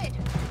good.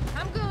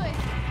 I'm good.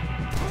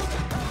 Who do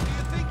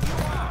you think you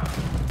are?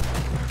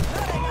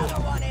 Put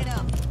another one in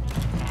him.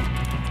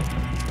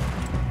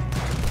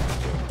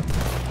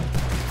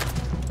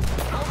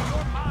 Oh,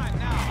 you're mine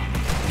now!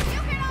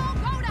 You can all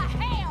go to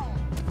hell!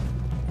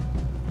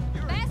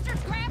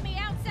 Bastards grabbed me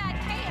outside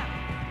camp.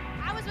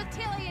 I was with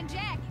Tilly and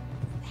Jack.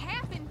 It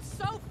happened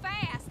so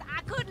fast,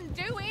 I couldn't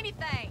do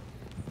anything.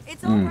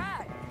 It's all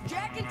right.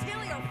 Jack and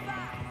Tilly are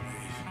fine.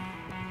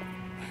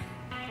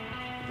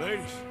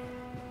 Ladies,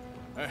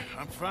 hey,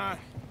 I'm fine.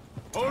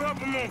 Hold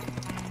up a moment.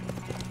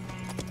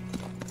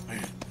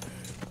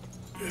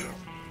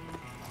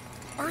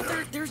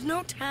 Arthur, there's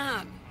no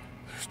time.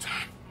 This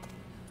time.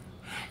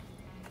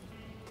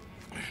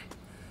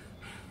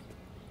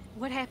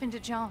 What happened to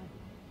John?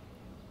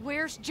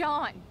 Where's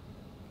John?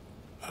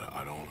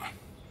 I don't.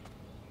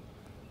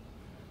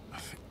 I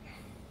think.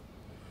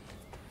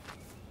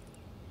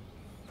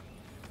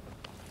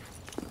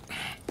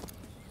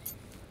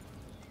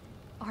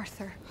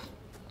 Arthur.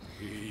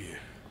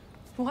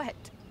 What? What?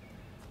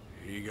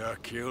 He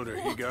got killed or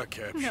he got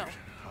captured. No.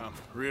 I'm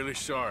really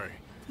sorry,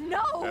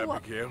 No!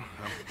 Abigail.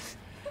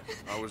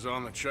 I was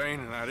on the train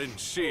and I didn't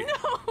see it.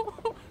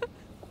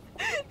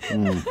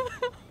 No!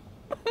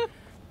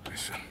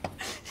 Listen,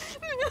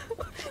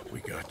 we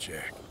got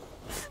Jack.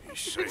 He's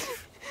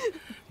safe.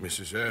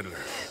 Mrs. Adler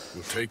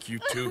will take you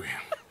to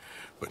him.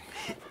 But,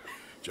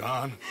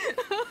 John,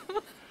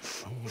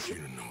 I want you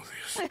to know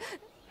this.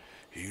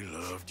 He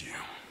loved you.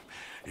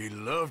 He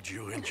loved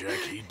you, and Jack,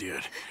 he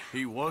did.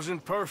 He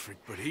wasn't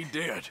perfect, but he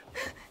did.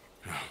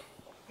 Now,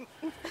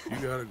 you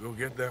gotta go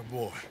get that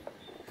boy.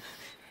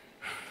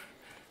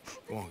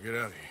 Go on, get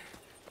out of here.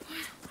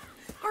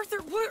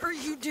 Arthur, what are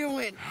you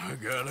doing? I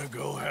gotta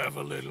go have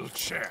a little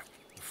chat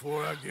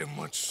before I get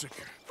much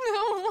sicker.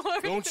 No,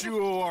 Arthur. Don't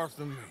you owe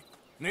Arthur me.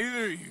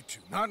 Neither of you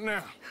two. Not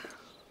now.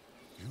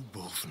 You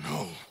both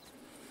know.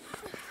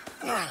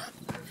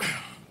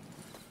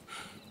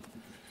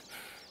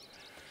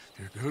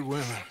 You're good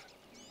women.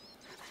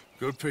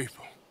 Good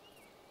people.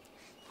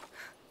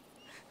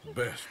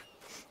 Best.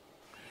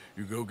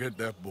 You go get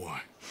that boy.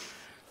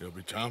 There'll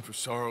be time for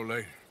sorrow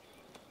later.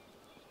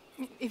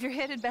 If you're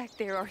headed back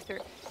there, Arthur,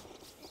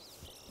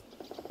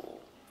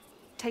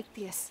 take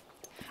this.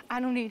 I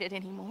don't need it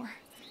anymore.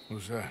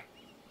 What's that?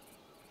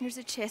 There's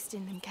a chest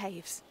in them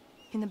caves.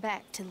 In the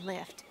back to the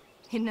left.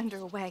 Hidden under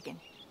a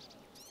wagon.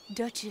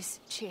 Dutch's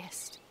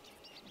chest.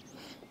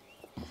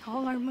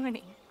 All our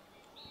money.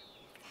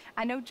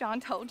 I know John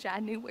told you I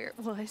knew where it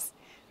was.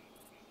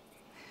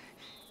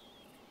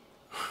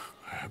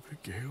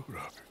 Abigail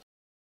Roberts.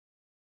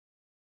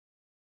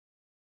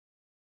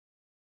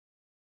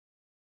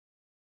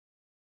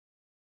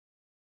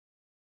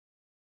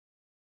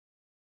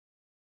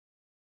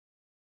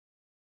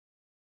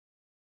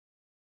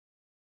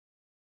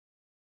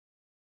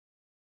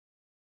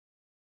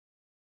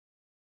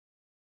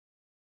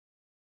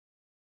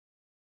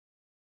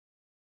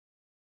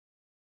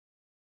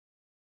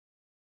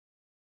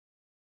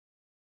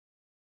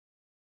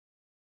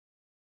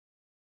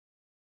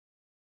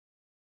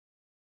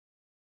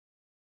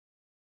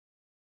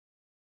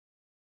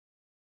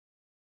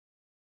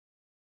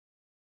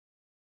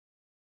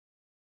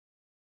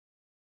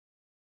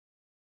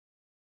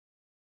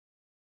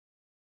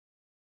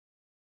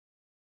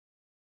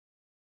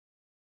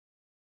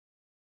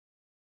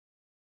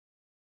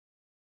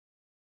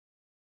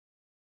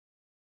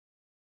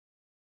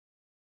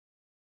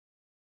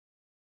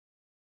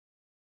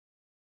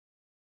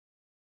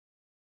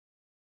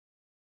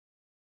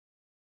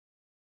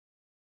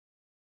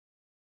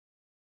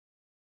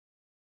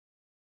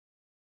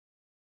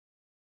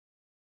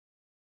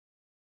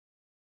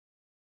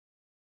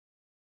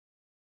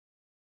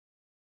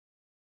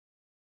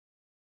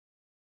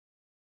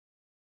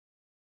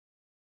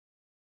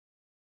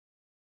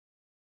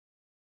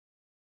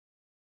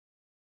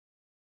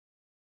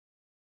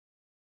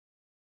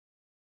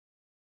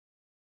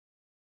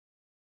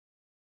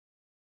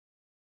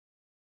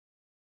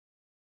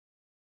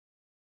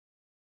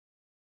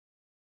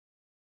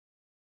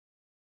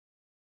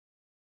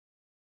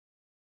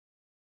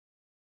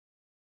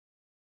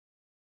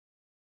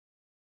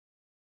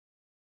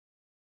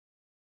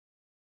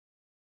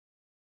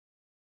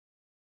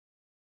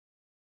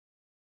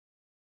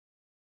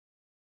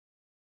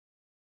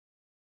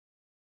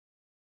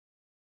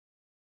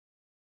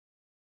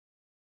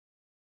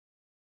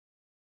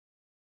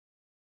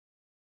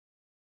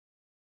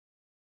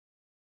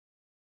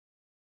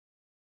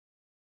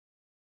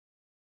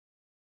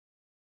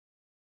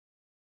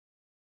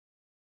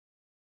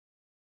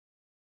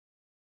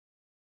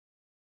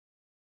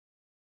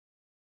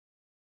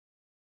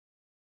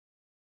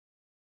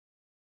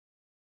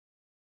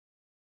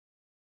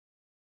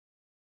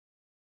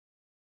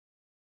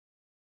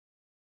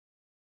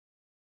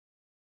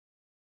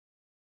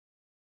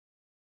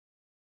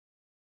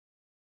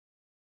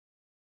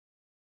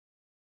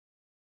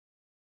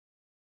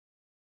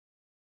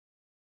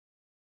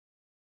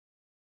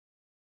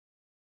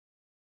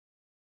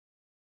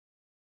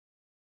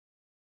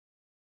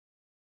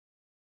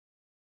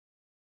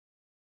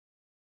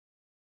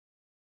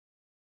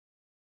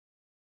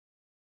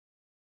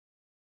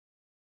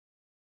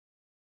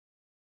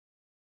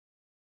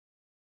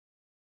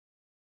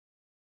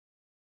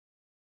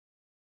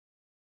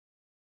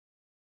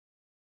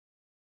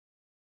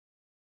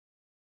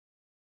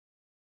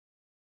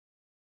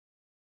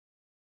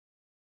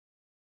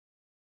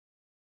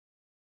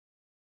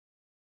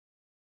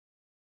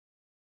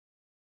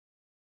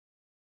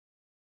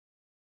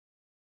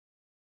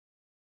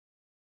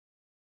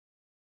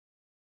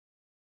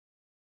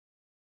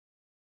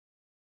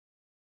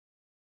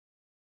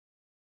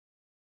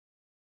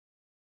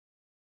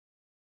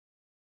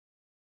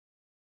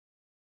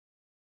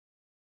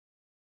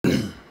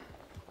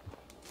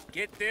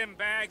 Get them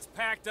bags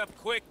packed up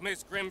quick,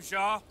 Miss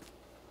Grimshaw.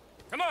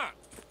 Come on,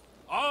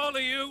 all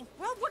of you.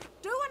 Well, we're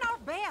doing our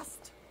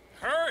best.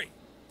 Hurry.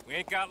 We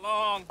ain't got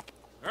long.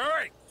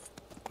 Hurry.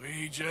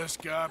 We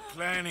just got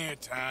plenty of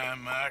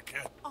time,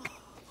 Micah.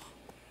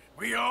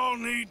 We all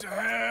need to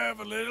have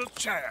a little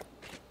chat.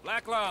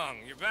 Black Lung,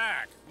 you're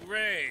back.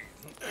 Hooray.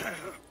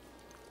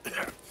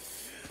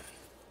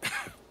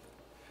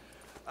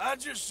 I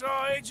just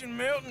saw Agent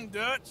Milton,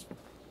 Dutch.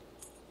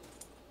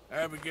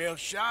 Abigail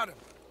shot him.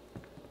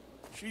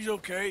 She's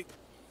okay.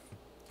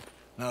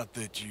 Not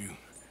that you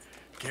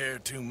care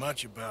too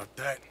much about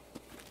that.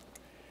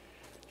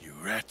 You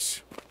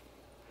rats.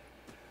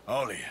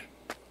 All of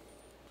you.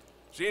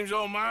 Seems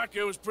old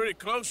Micah was pretty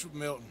close with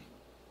Milton.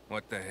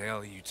 What the hell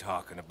are you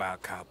talking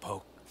about,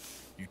 cowpoke?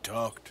 You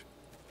talked.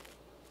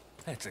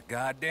 That's a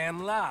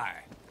goddamn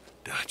lie.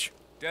 Dutch.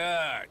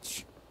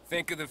 Dutch,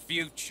 think of the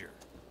future.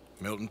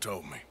 Milton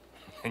told me.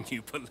 And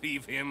you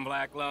believe him,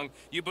 Black Lung?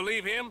 You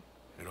believe him?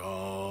 It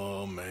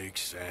all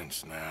makes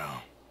sense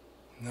now.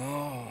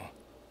 No,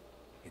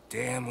 it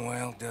damn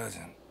well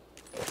doesn't.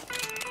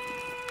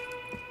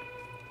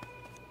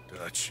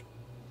 Dutch.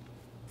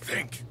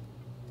 Think.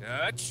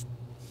 Dutch,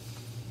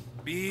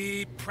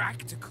 be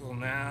practical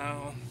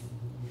now.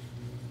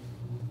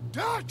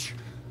 Dutch!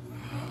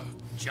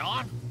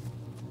 John?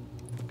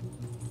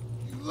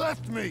 You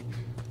left me.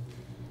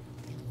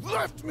 You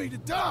left me to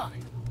die.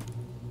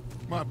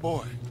 My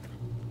boy.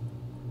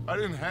 I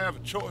didn't have a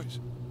choice.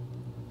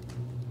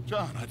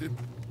 John, I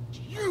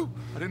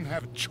didn't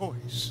have a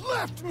choice.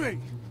 Left me!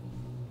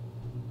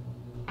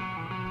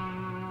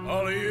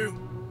 All of you,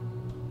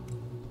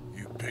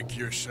 you pick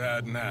your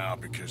side now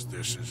because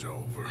this is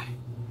over.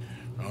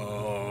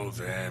 All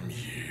them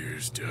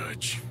years,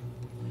 Dutch.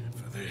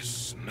 For this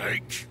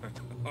snake.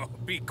 Oh,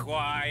 be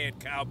quiet,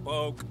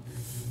 cowpoke.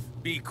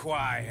 Be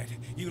quiet.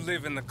 You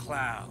live in the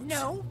clouds.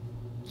 No,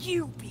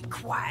 you be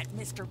quiet,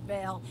 Mr.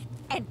 Bell,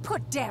 and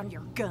put down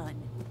your gun.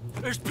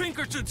 There's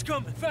Pinkertons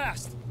coming,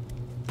 fast!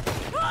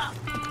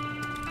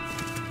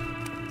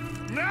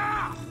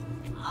 Now!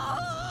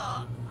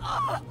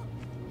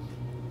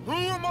 Who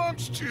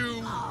amongst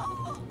you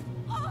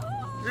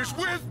is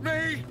with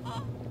me?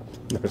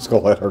 I'm just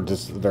gonna let her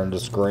just learn to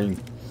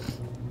scream.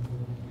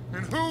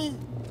 And who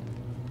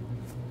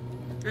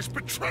is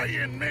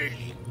betraying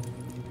me?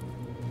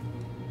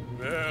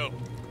 Well,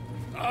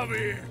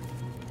 Javier,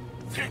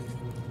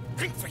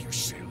 think for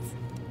yourself.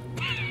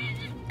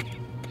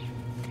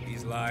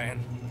 He's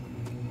lying.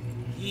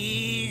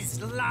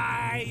 He's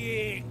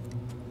lying!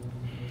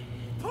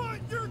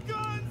 Put your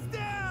guns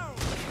down!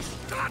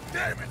 God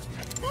damn it!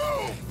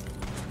 Move!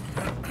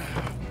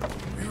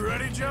 You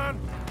ready, John?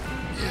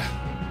 Yeah.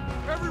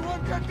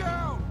 Everyone get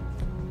down!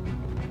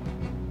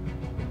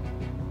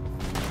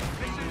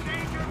 This is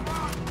Agent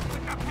Rock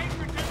with the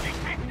Pinkerton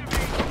Detective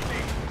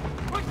Agency.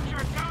 Put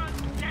your guns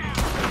down!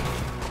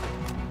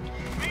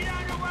 Lay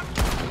down your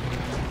weapons!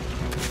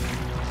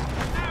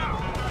 Now,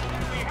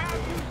 we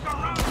have you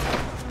surrounded!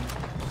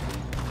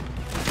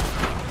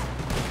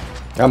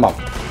 Come on,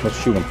 let's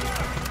shoot him.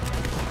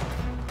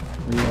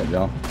 Where you at,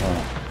 John?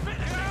 Oh.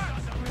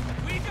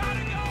 We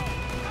gotta go!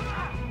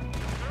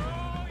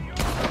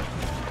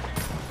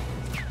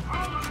 Come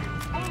on!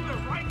 Hold it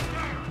right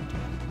there!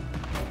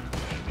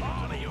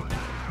 All of you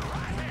now,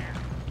 right here!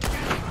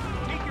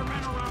 Take your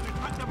men around and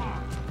cut them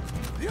off!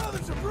 The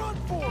others have run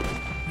for it!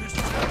 This is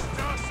just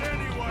us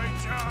anyway,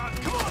 John.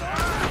 Come on,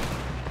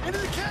 Arthur! Into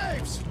the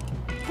caves!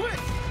 Quick!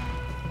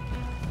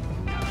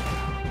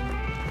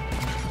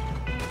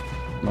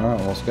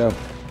 Alright, let's go.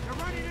 They're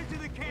running into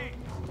the cave!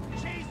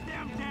 Chase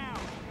them down!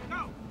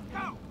 Go!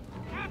 Go!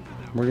 After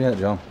them! Where you at,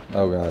 John?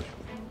 Oh, gosh.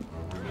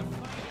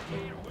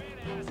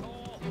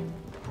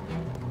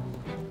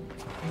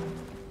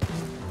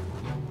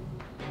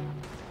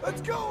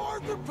 Let's go,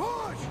 Arthur!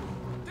 Push!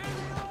 There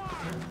they are!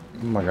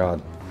 Oh, my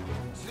God.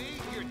 See?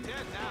 You're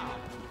dead now!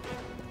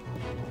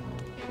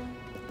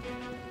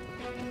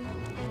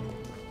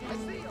 I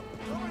see him!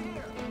 Over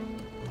here!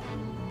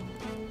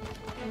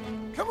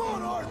 Come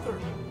on, Arthur!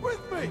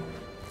 With me!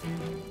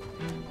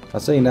 I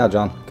see you now,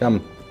 John.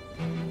 Come.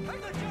 They're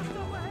just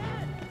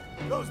overhead!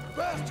 Those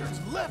bastards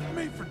left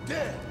me for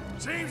dead!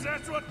 Seems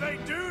that's what they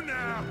do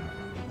now.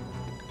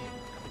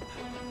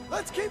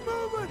 Let's keep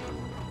moving!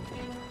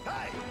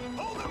 Hey!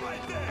 Hold it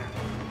right there!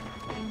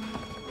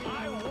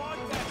 I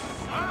want that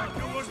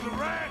Micah was the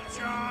rat,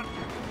 John.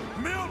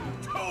 Milton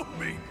told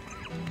me.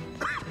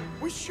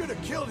 We should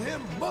have killed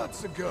him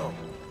months ago!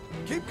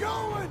 Keep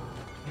going!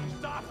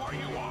 Stop where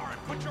you are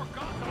and put your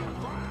guns on the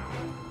ground!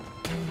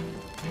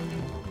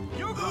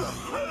 You're going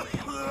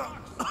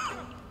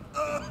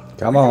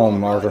Come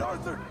on, Arthur.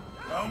 Arthur!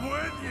 I'm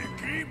with you.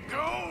 Keep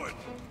going.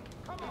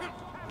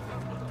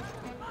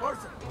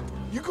 Arthur,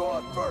 you go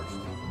up first!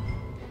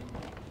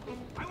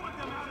 I want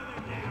them out of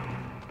there now!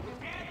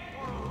 Dead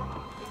or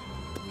alive!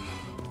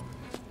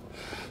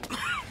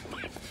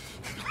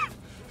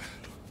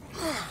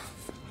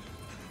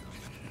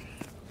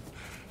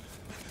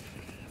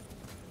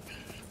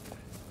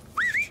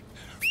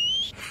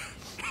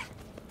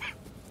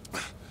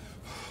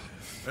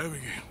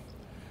 Abigail.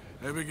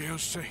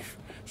 Abigail's safe.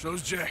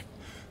 So's Jack.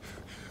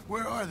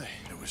 Where are they?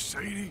 There was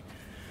Sadie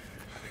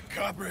and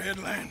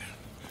Copperhead Landing.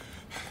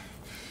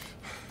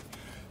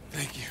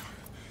 Thank you,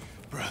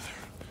 brother.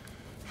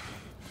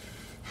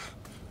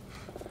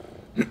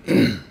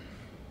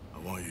 I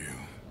want you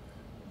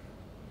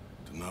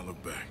to not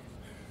look back.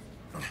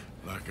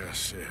 Like I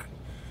said.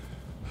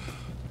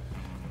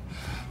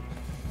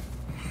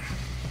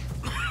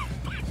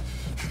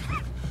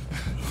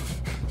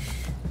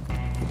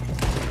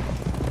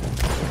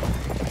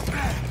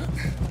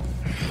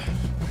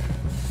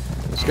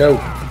 Let's go.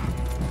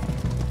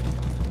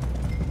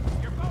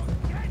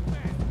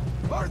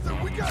 Arthur,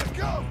 we gotta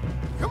go.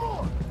 Come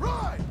on,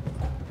 ride.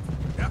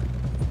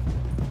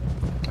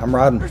 I'm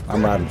riding.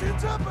 I'm riding.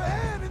 It's up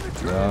ahead in the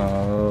trail.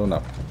 Oh,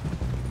 no.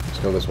 Let's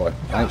go this way.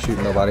 I ain't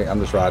shooting nobody. I'm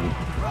just riding.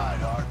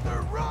 Ride,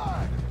 Arthur,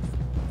 ride.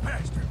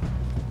 Faster.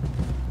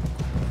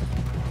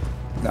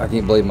 I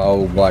can't believe my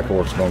old black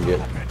horse is going to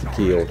get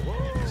killed.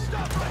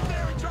 Stop right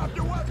there and drop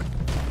your weapon.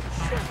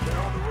 Shit, they're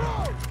on the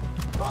road.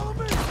 Follow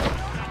me.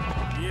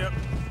 Yep.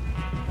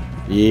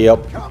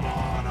 Yep. Come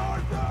on,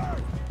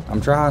 Arthur. I'm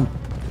trying.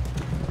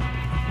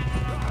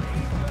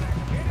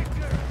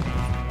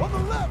 On the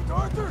left,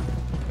 Arthur.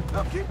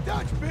 Now keep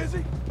Dutch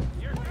busy.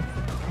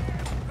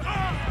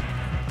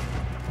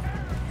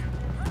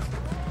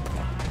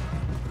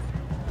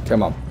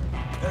 Come on.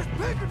 There's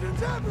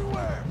Pinkertons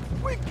everywhere.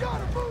 We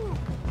gotta move.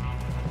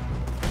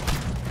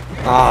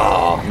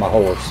 Ah, my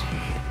horse.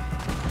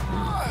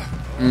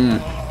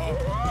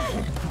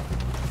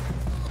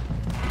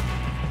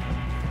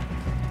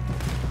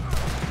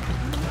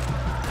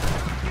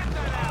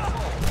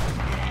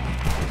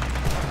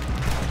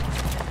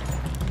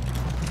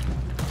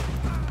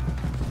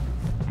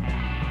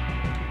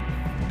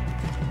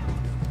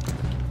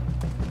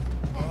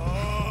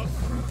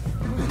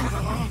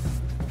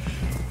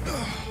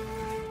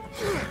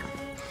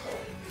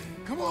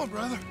 Come on,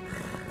 brother.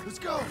 Let's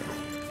go.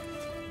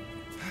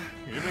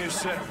 Give me a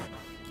sec.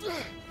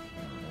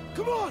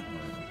 Come on.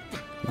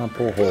 My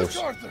poor Push, horse.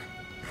 Arthur.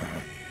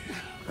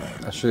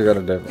 I should have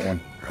got a different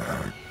one.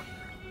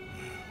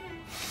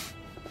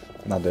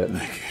 I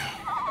didn't.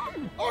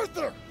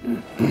 Arthur.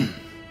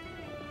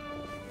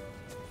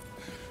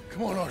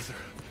 Come on, Arthur.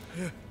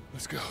 Yeah.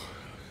 Let's go.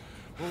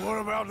 Well, what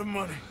about the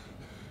money?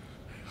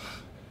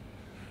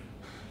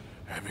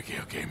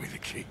 Abigail gave me the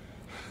key.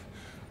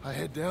 I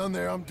head down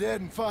there, I'm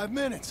dead in 5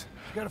 minutes.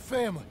 I got a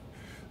family.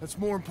 That's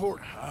more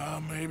important.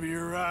 Maybe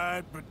you're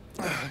right, but...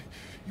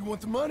 You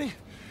want the money?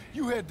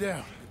 You head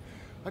down.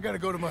 I gotta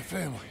go to my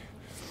family.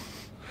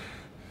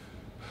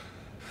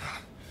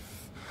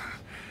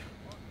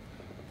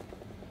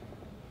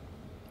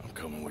 I'm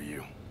coming with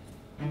you.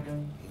 I'm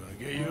gonna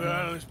get you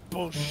out of this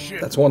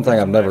bullshit. That's one thing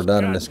I've never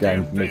done in this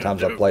game. Many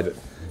times I've played it,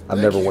 I've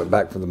never went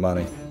back for the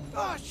money.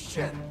 Ah,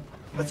 shit!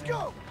 Let's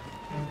go!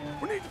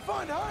 We need to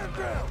find higher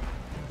ground.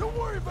 Don't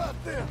worry about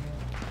them.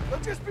 They'll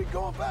just be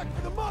going back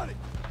for the money.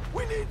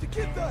 We need to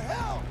get the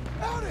hell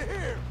out of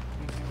here!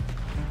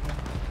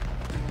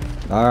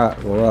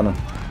 Alright, we're running.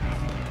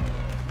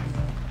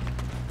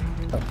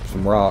 Up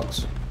some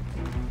rocks.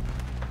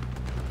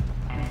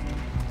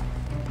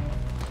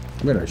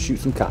 I'm gonna shoot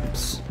some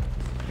cops.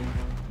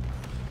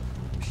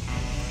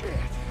 Shit.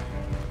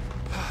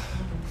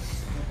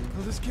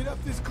 Well, let's get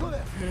up this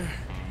cliff.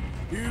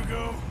 Here, you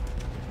go.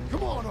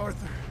 Come on,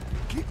 Arthur.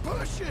 Keep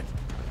pushing.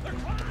 They're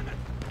climbing.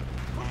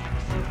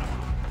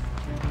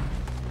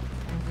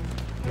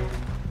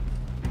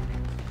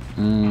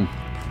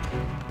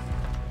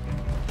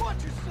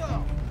 Watch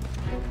yourself.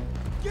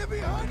 Get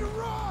behind a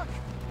rock.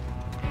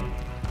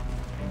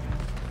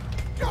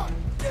 God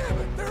damn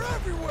it, they're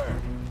everywhere.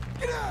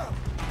 Get out.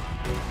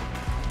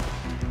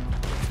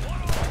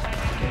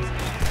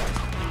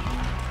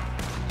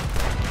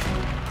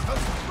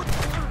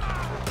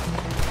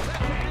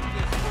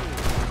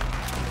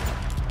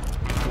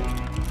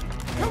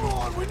 Come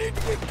on, we need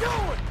to get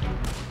going.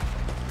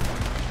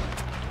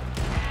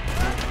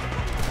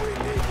 We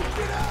need to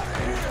get out of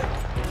here.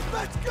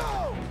 Let's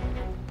go.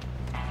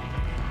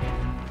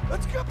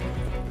 Let's go.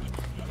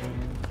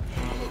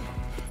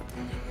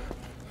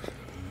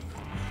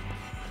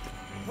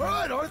 All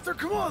right, Arthur,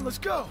 come on, let's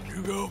go.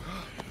 You go.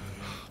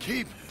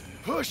 Keep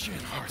pushing,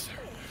 Arthur.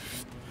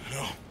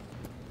 No.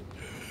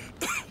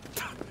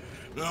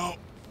 No.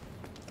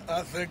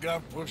 I think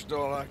I've pushed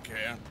all I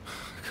can.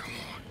 Come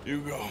on.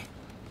 You go.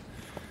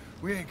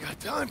 We ain't got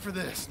time for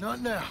this,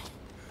 not now.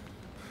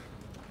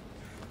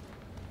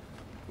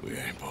 We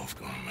ain't both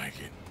gonna make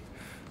it.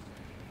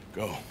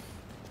 Go.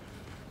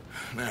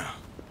 Now.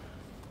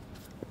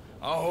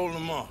 I'll hold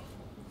them off.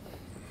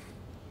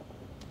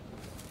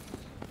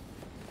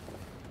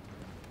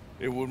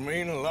 It would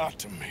mean a lot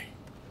to me.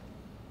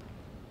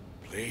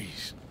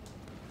 Please.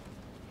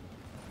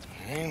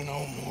 There ain't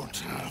no more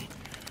time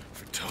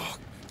for talk.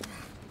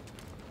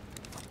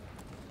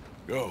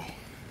 Go.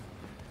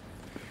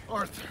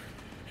 Arthur.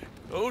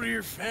 Go to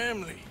your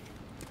family.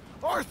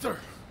 Arthur!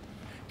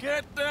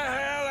 Get the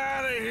hell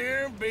out of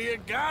here and be a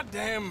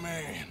goddamn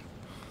man.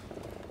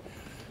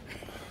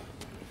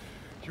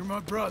 You're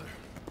my brother.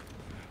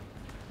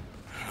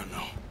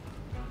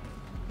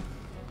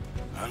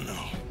 I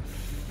know.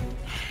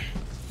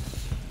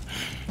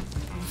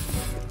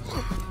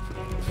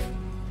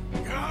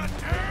 God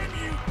damn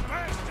you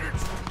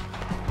bastards!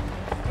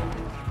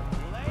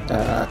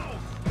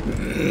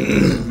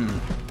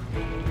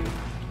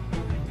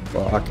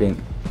 Well, I can't.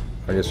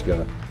 I guess you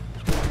gotta.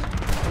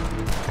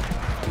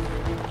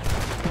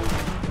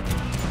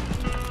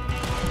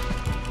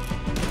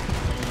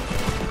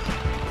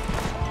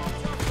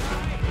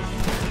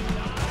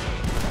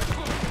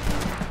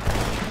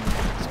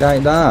 This guy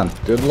ain't dying.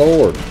 Good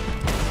lord.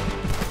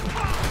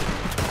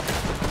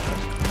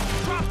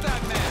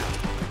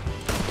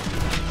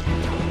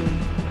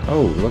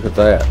 Oh, look at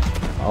that.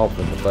 Off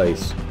in the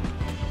face.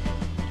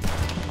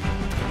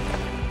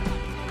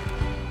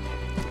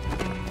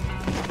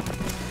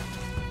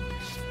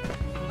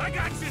 I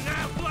got you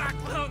now, Black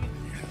Lung!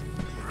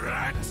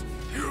 Rat!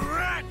 You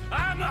rat!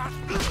 I'm a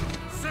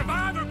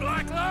survivor,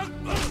 Black Lung!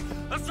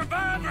 A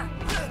survivor!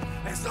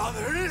 That's all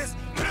there is!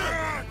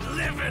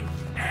 Living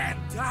and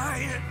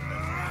dying!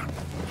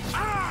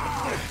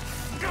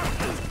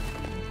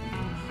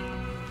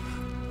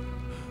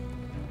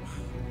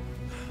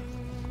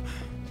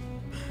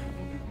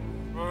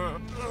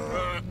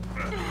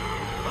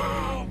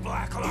 Oh,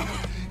 Black Lung!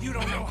 You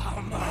don't know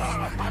how much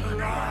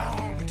I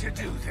long to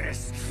do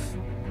this!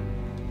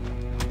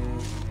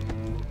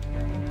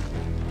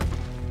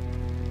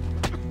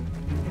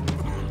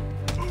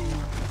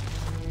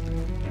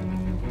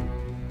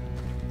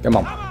 Come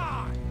on.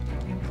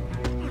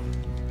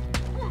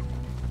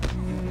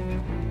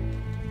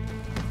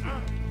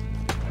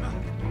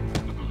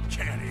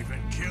 Can't even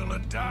kill a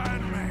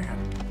dying man.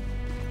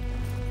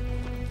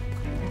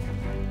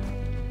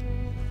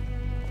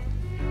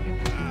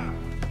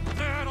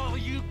 That all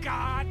you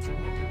got?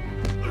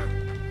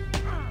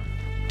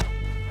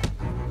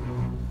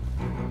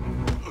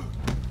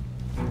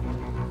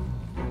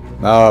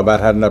 Oh, about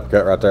had an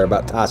uppercut right there.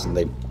 About Tyson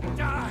did.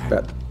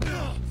 About.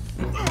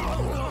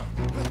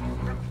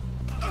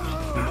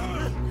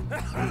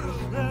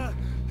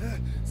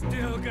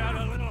 Still got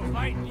a little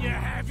fight in you,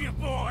 have you,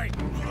 boy?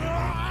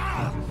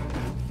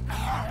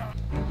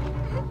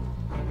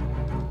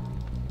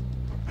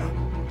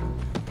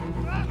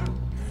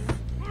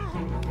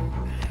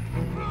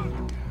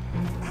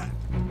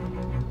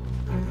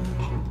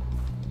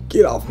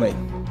 Get off me.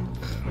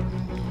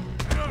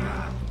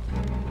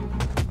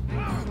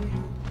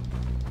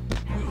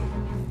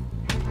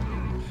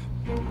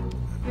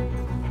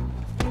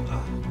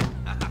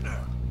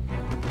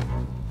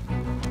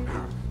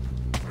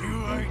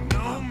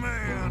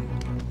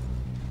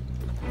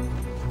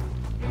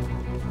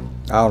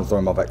 I want to throw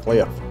him off that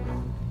cliff.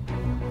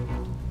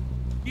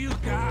 You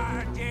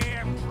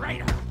goddamn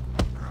traitor!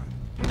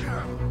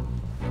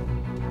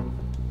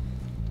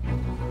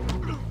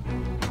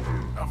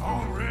 I've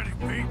already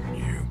beaten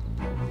you.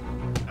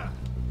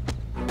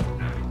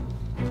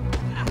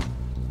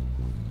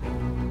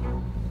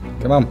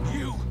 Come on.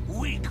 You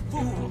weak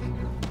fool!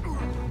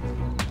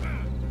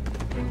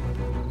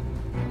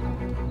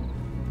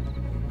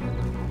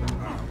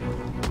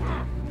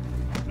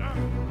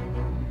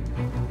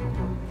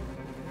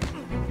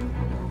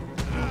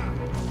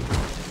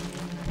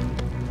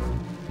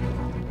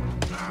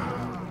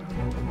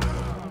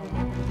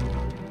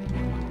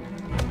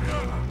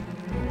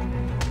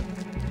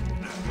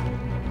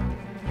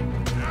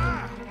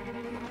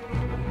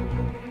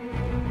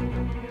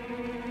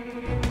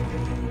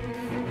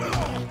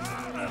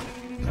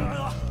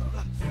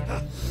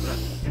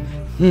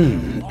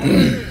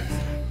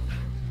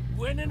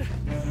 Winning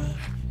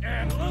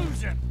and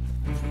losing.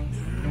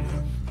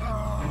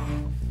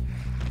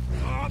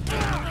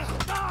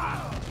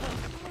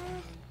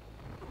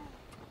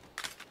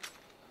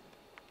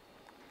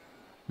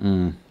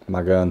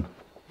 My gun.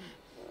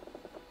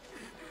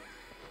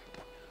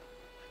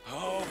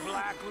 Oh,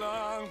 Black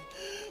Lung.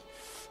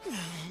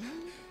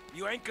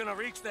 You ain't gonna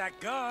reach that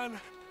gun.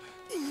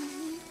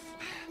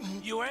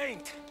 You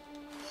ain't.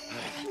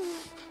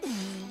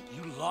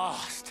 You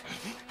lost,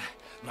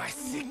 my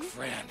sick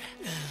friend.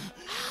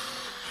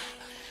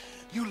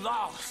 You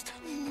lost.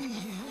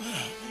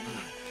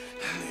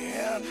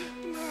 And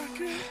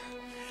Micah,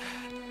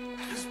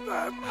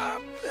 despite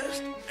my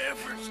best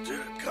efforts to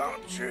the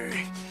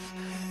contrary,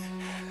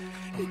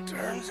 it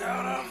turns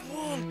out I've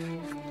won.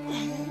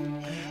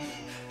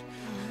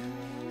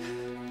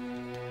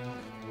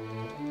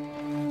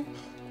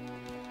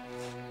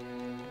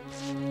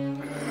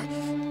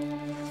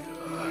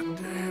 God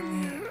damn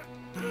you.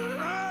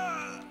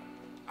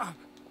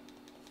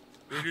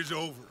 It is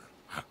over.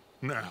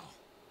 Now.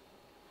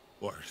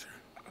 Arthur.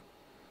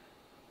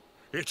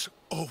 It's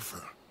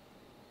over.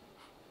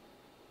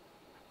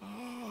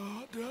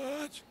 Oh,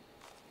 Dutch.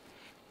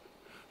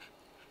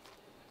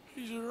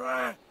 He's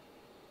right.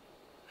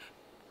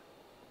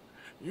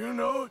 You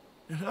know it,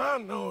 and I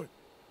know it.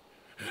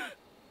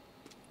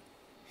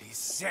 He's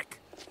sick.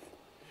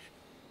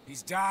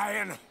 He's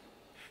dying.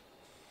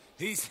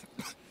 He's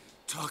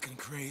talking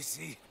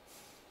crazy.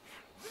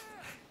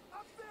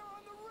 Up there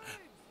on the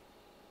ridge.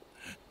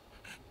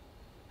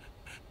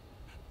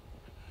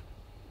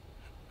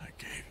 I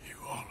gave you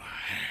all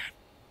I had.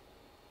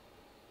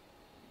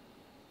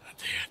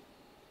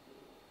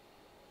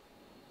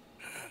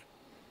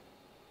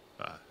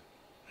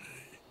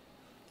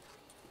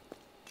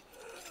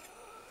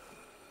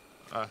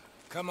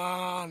 Come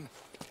on.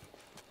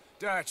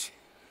 Dutch.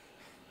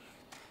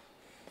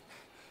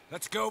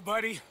 Let's go,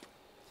 buddy.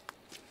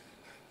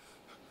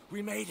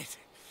 We made it.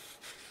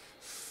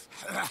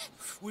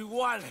 We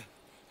won.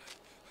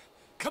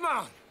 Come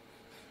on.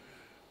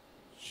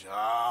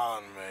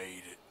 John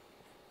made it.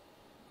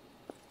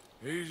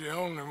 He's the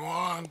only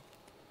one.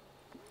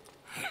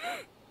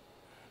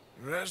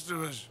 The rest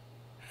of us...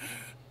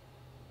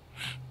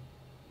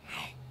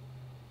 No.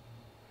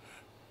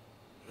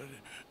 But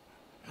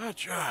I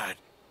tried.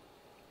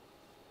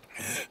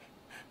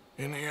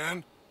 In the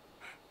end,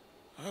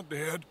 I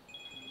did.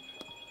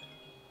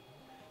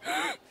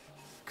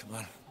 Come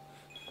on.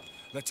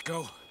 Let's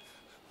go.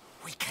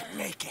 We can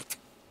make it.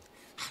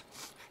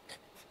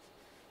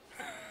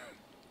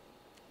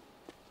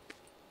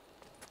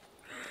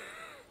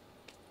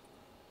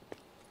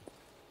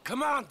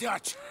 Come on,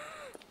 Dutch.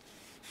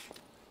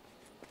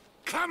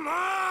 Come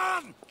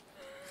on!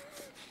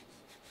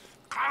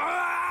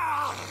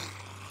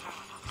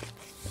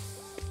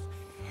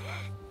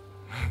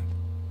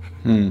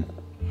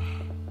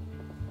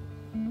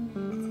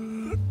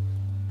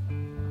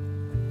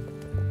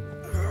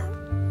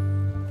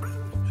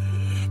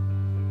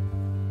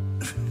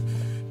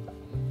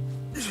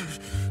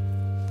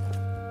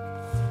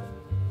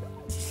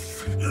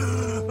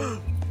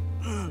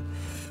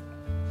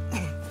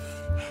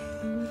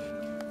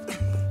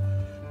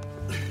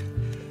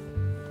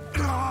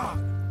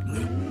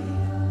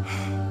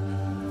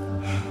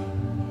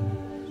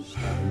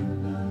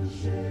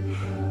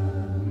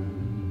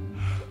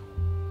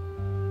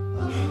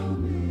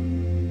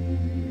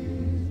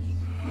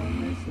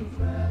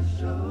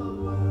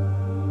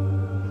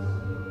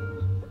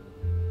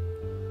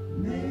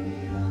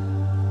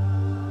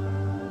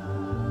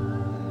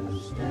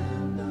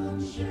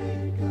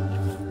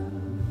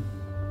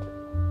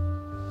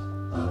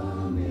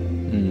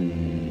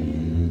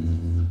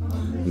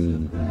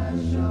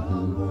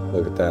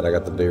 Look at that, I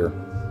got the deer.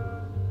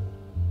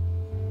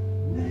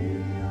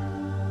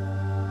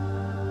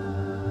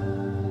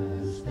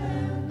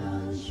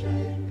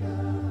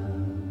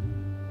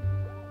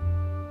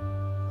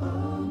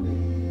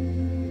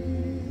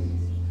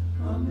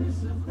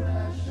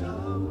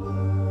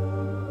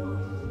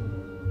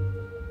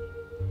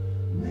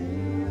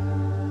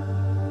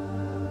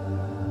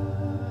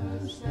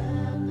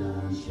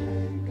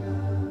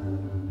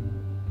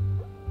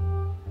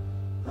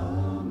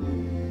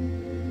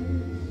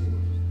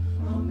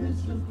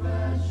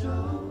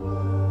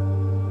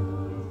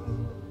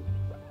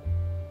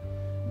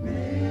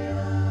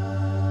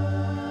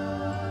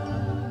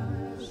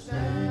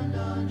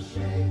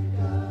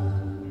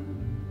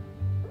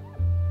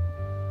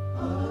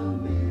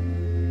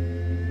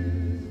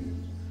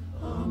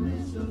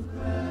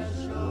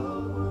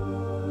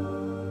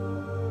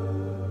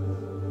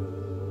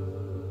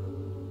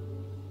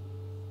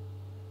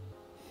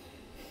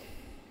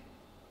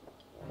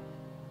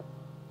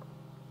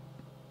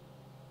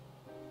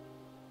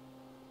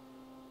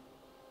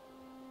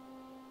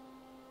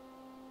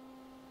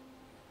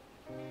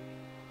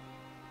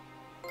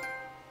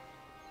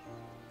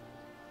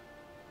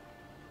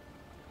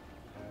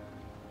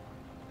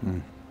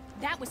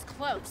 That was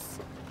close.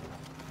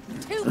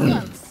 Too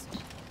close.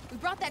 We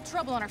brought that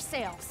trouble on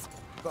ourselves.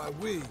 By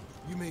we,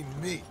 you mean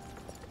me.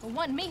 It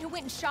wasn't me who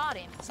went and shot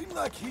him. Seemed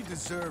like he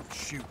deserved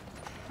shooting.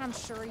 I'm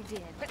sure he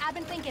did. But I've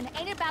been thinking,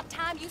 ain't it about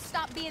time you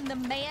stop being the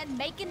man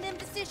making them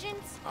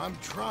decisions? I'm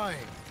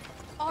trying.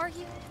 Are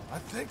you? I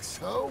think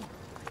so.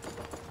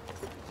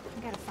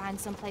 I gotta find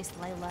someplace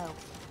to lay low.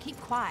 Keep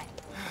quiet.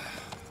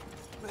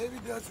 Maybe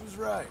Dutch was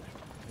right.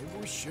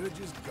 Maybe we should have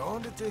just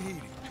gone to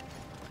Tahiti.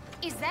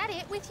 Is that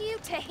it with you?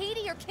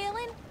 Tahiti or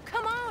killing?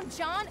 Come on,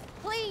 John.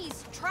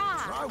 Please, try.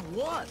 Try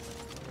what?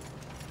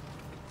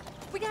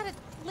 We gotta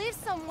live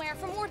somewhere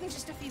for more than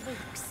just a few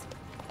weeks.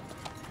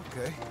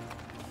 Okay.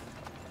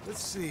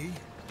 Let's see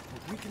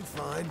what we can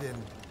find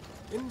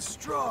in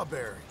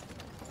Strawberry.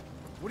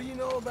 What do you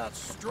know about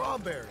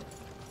Strawberry?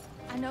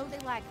 I know they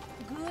like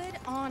good,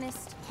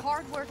 honest,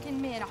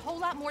 hard-working men a whole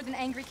lot more than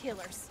angry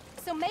killers.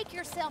 So make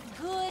yourself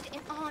good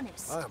and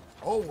honest. I'm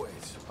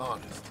always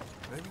honest.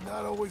 Maybe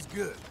not always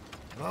good,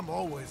 but I'm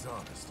always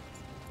honest.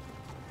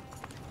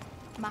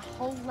 My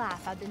whole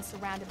life I've been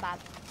surrounded by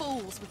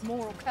fools with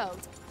moral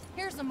codes.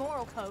 Here's the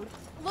moral code.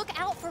 Look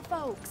out for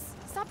folks.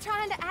 Stop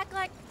trying to act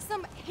like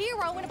some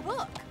hero in a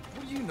book.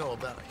 What do you know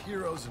about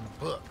heroes and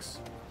books?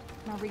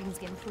 My reading's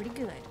getting pretty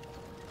good.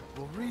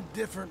 We'll read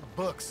different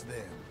books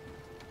then.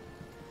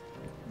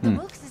 The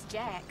books is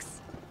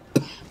Jack's.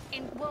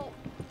 And, well,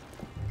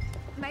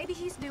 maybe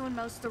he's doing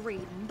most of the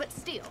reading, but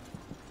still.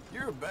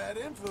 You're a bad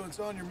influence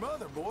on your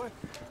mother, boy.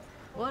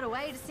 What a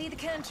way to see the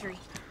country.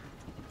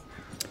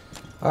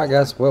 Alright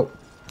guys, well,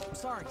 I'm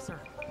sorry, sir.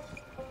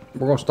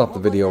 we're going to stop the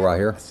video right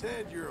here. I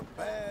said you're a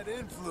bad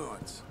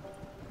influence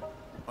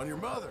on your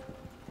mother.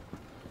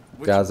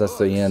 Which Guys, that's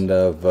the books? end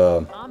of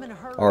I'm in a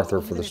hurry, Arthur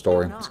even for the if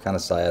story. I'm It's not. kind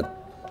of sad.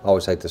 I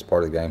always hate this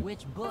part of the game.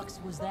 Which books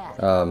was that?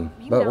 But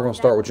we're going to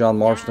start with John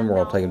Marston. We're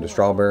going to take him to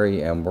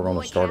Strawberry, and we're going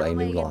to start a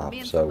new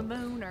life. So,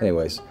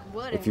 anyways,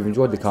 if you've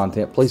enjoyed the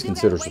content, please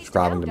consider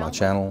subscribing to my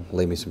channel.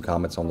 Leave me some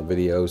comments on the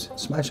videos.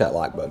 Smash that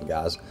like button,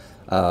 guys.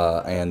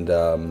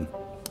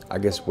 I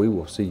guess we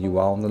will see you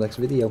all in the next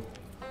video.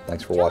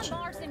 Thanks for watching.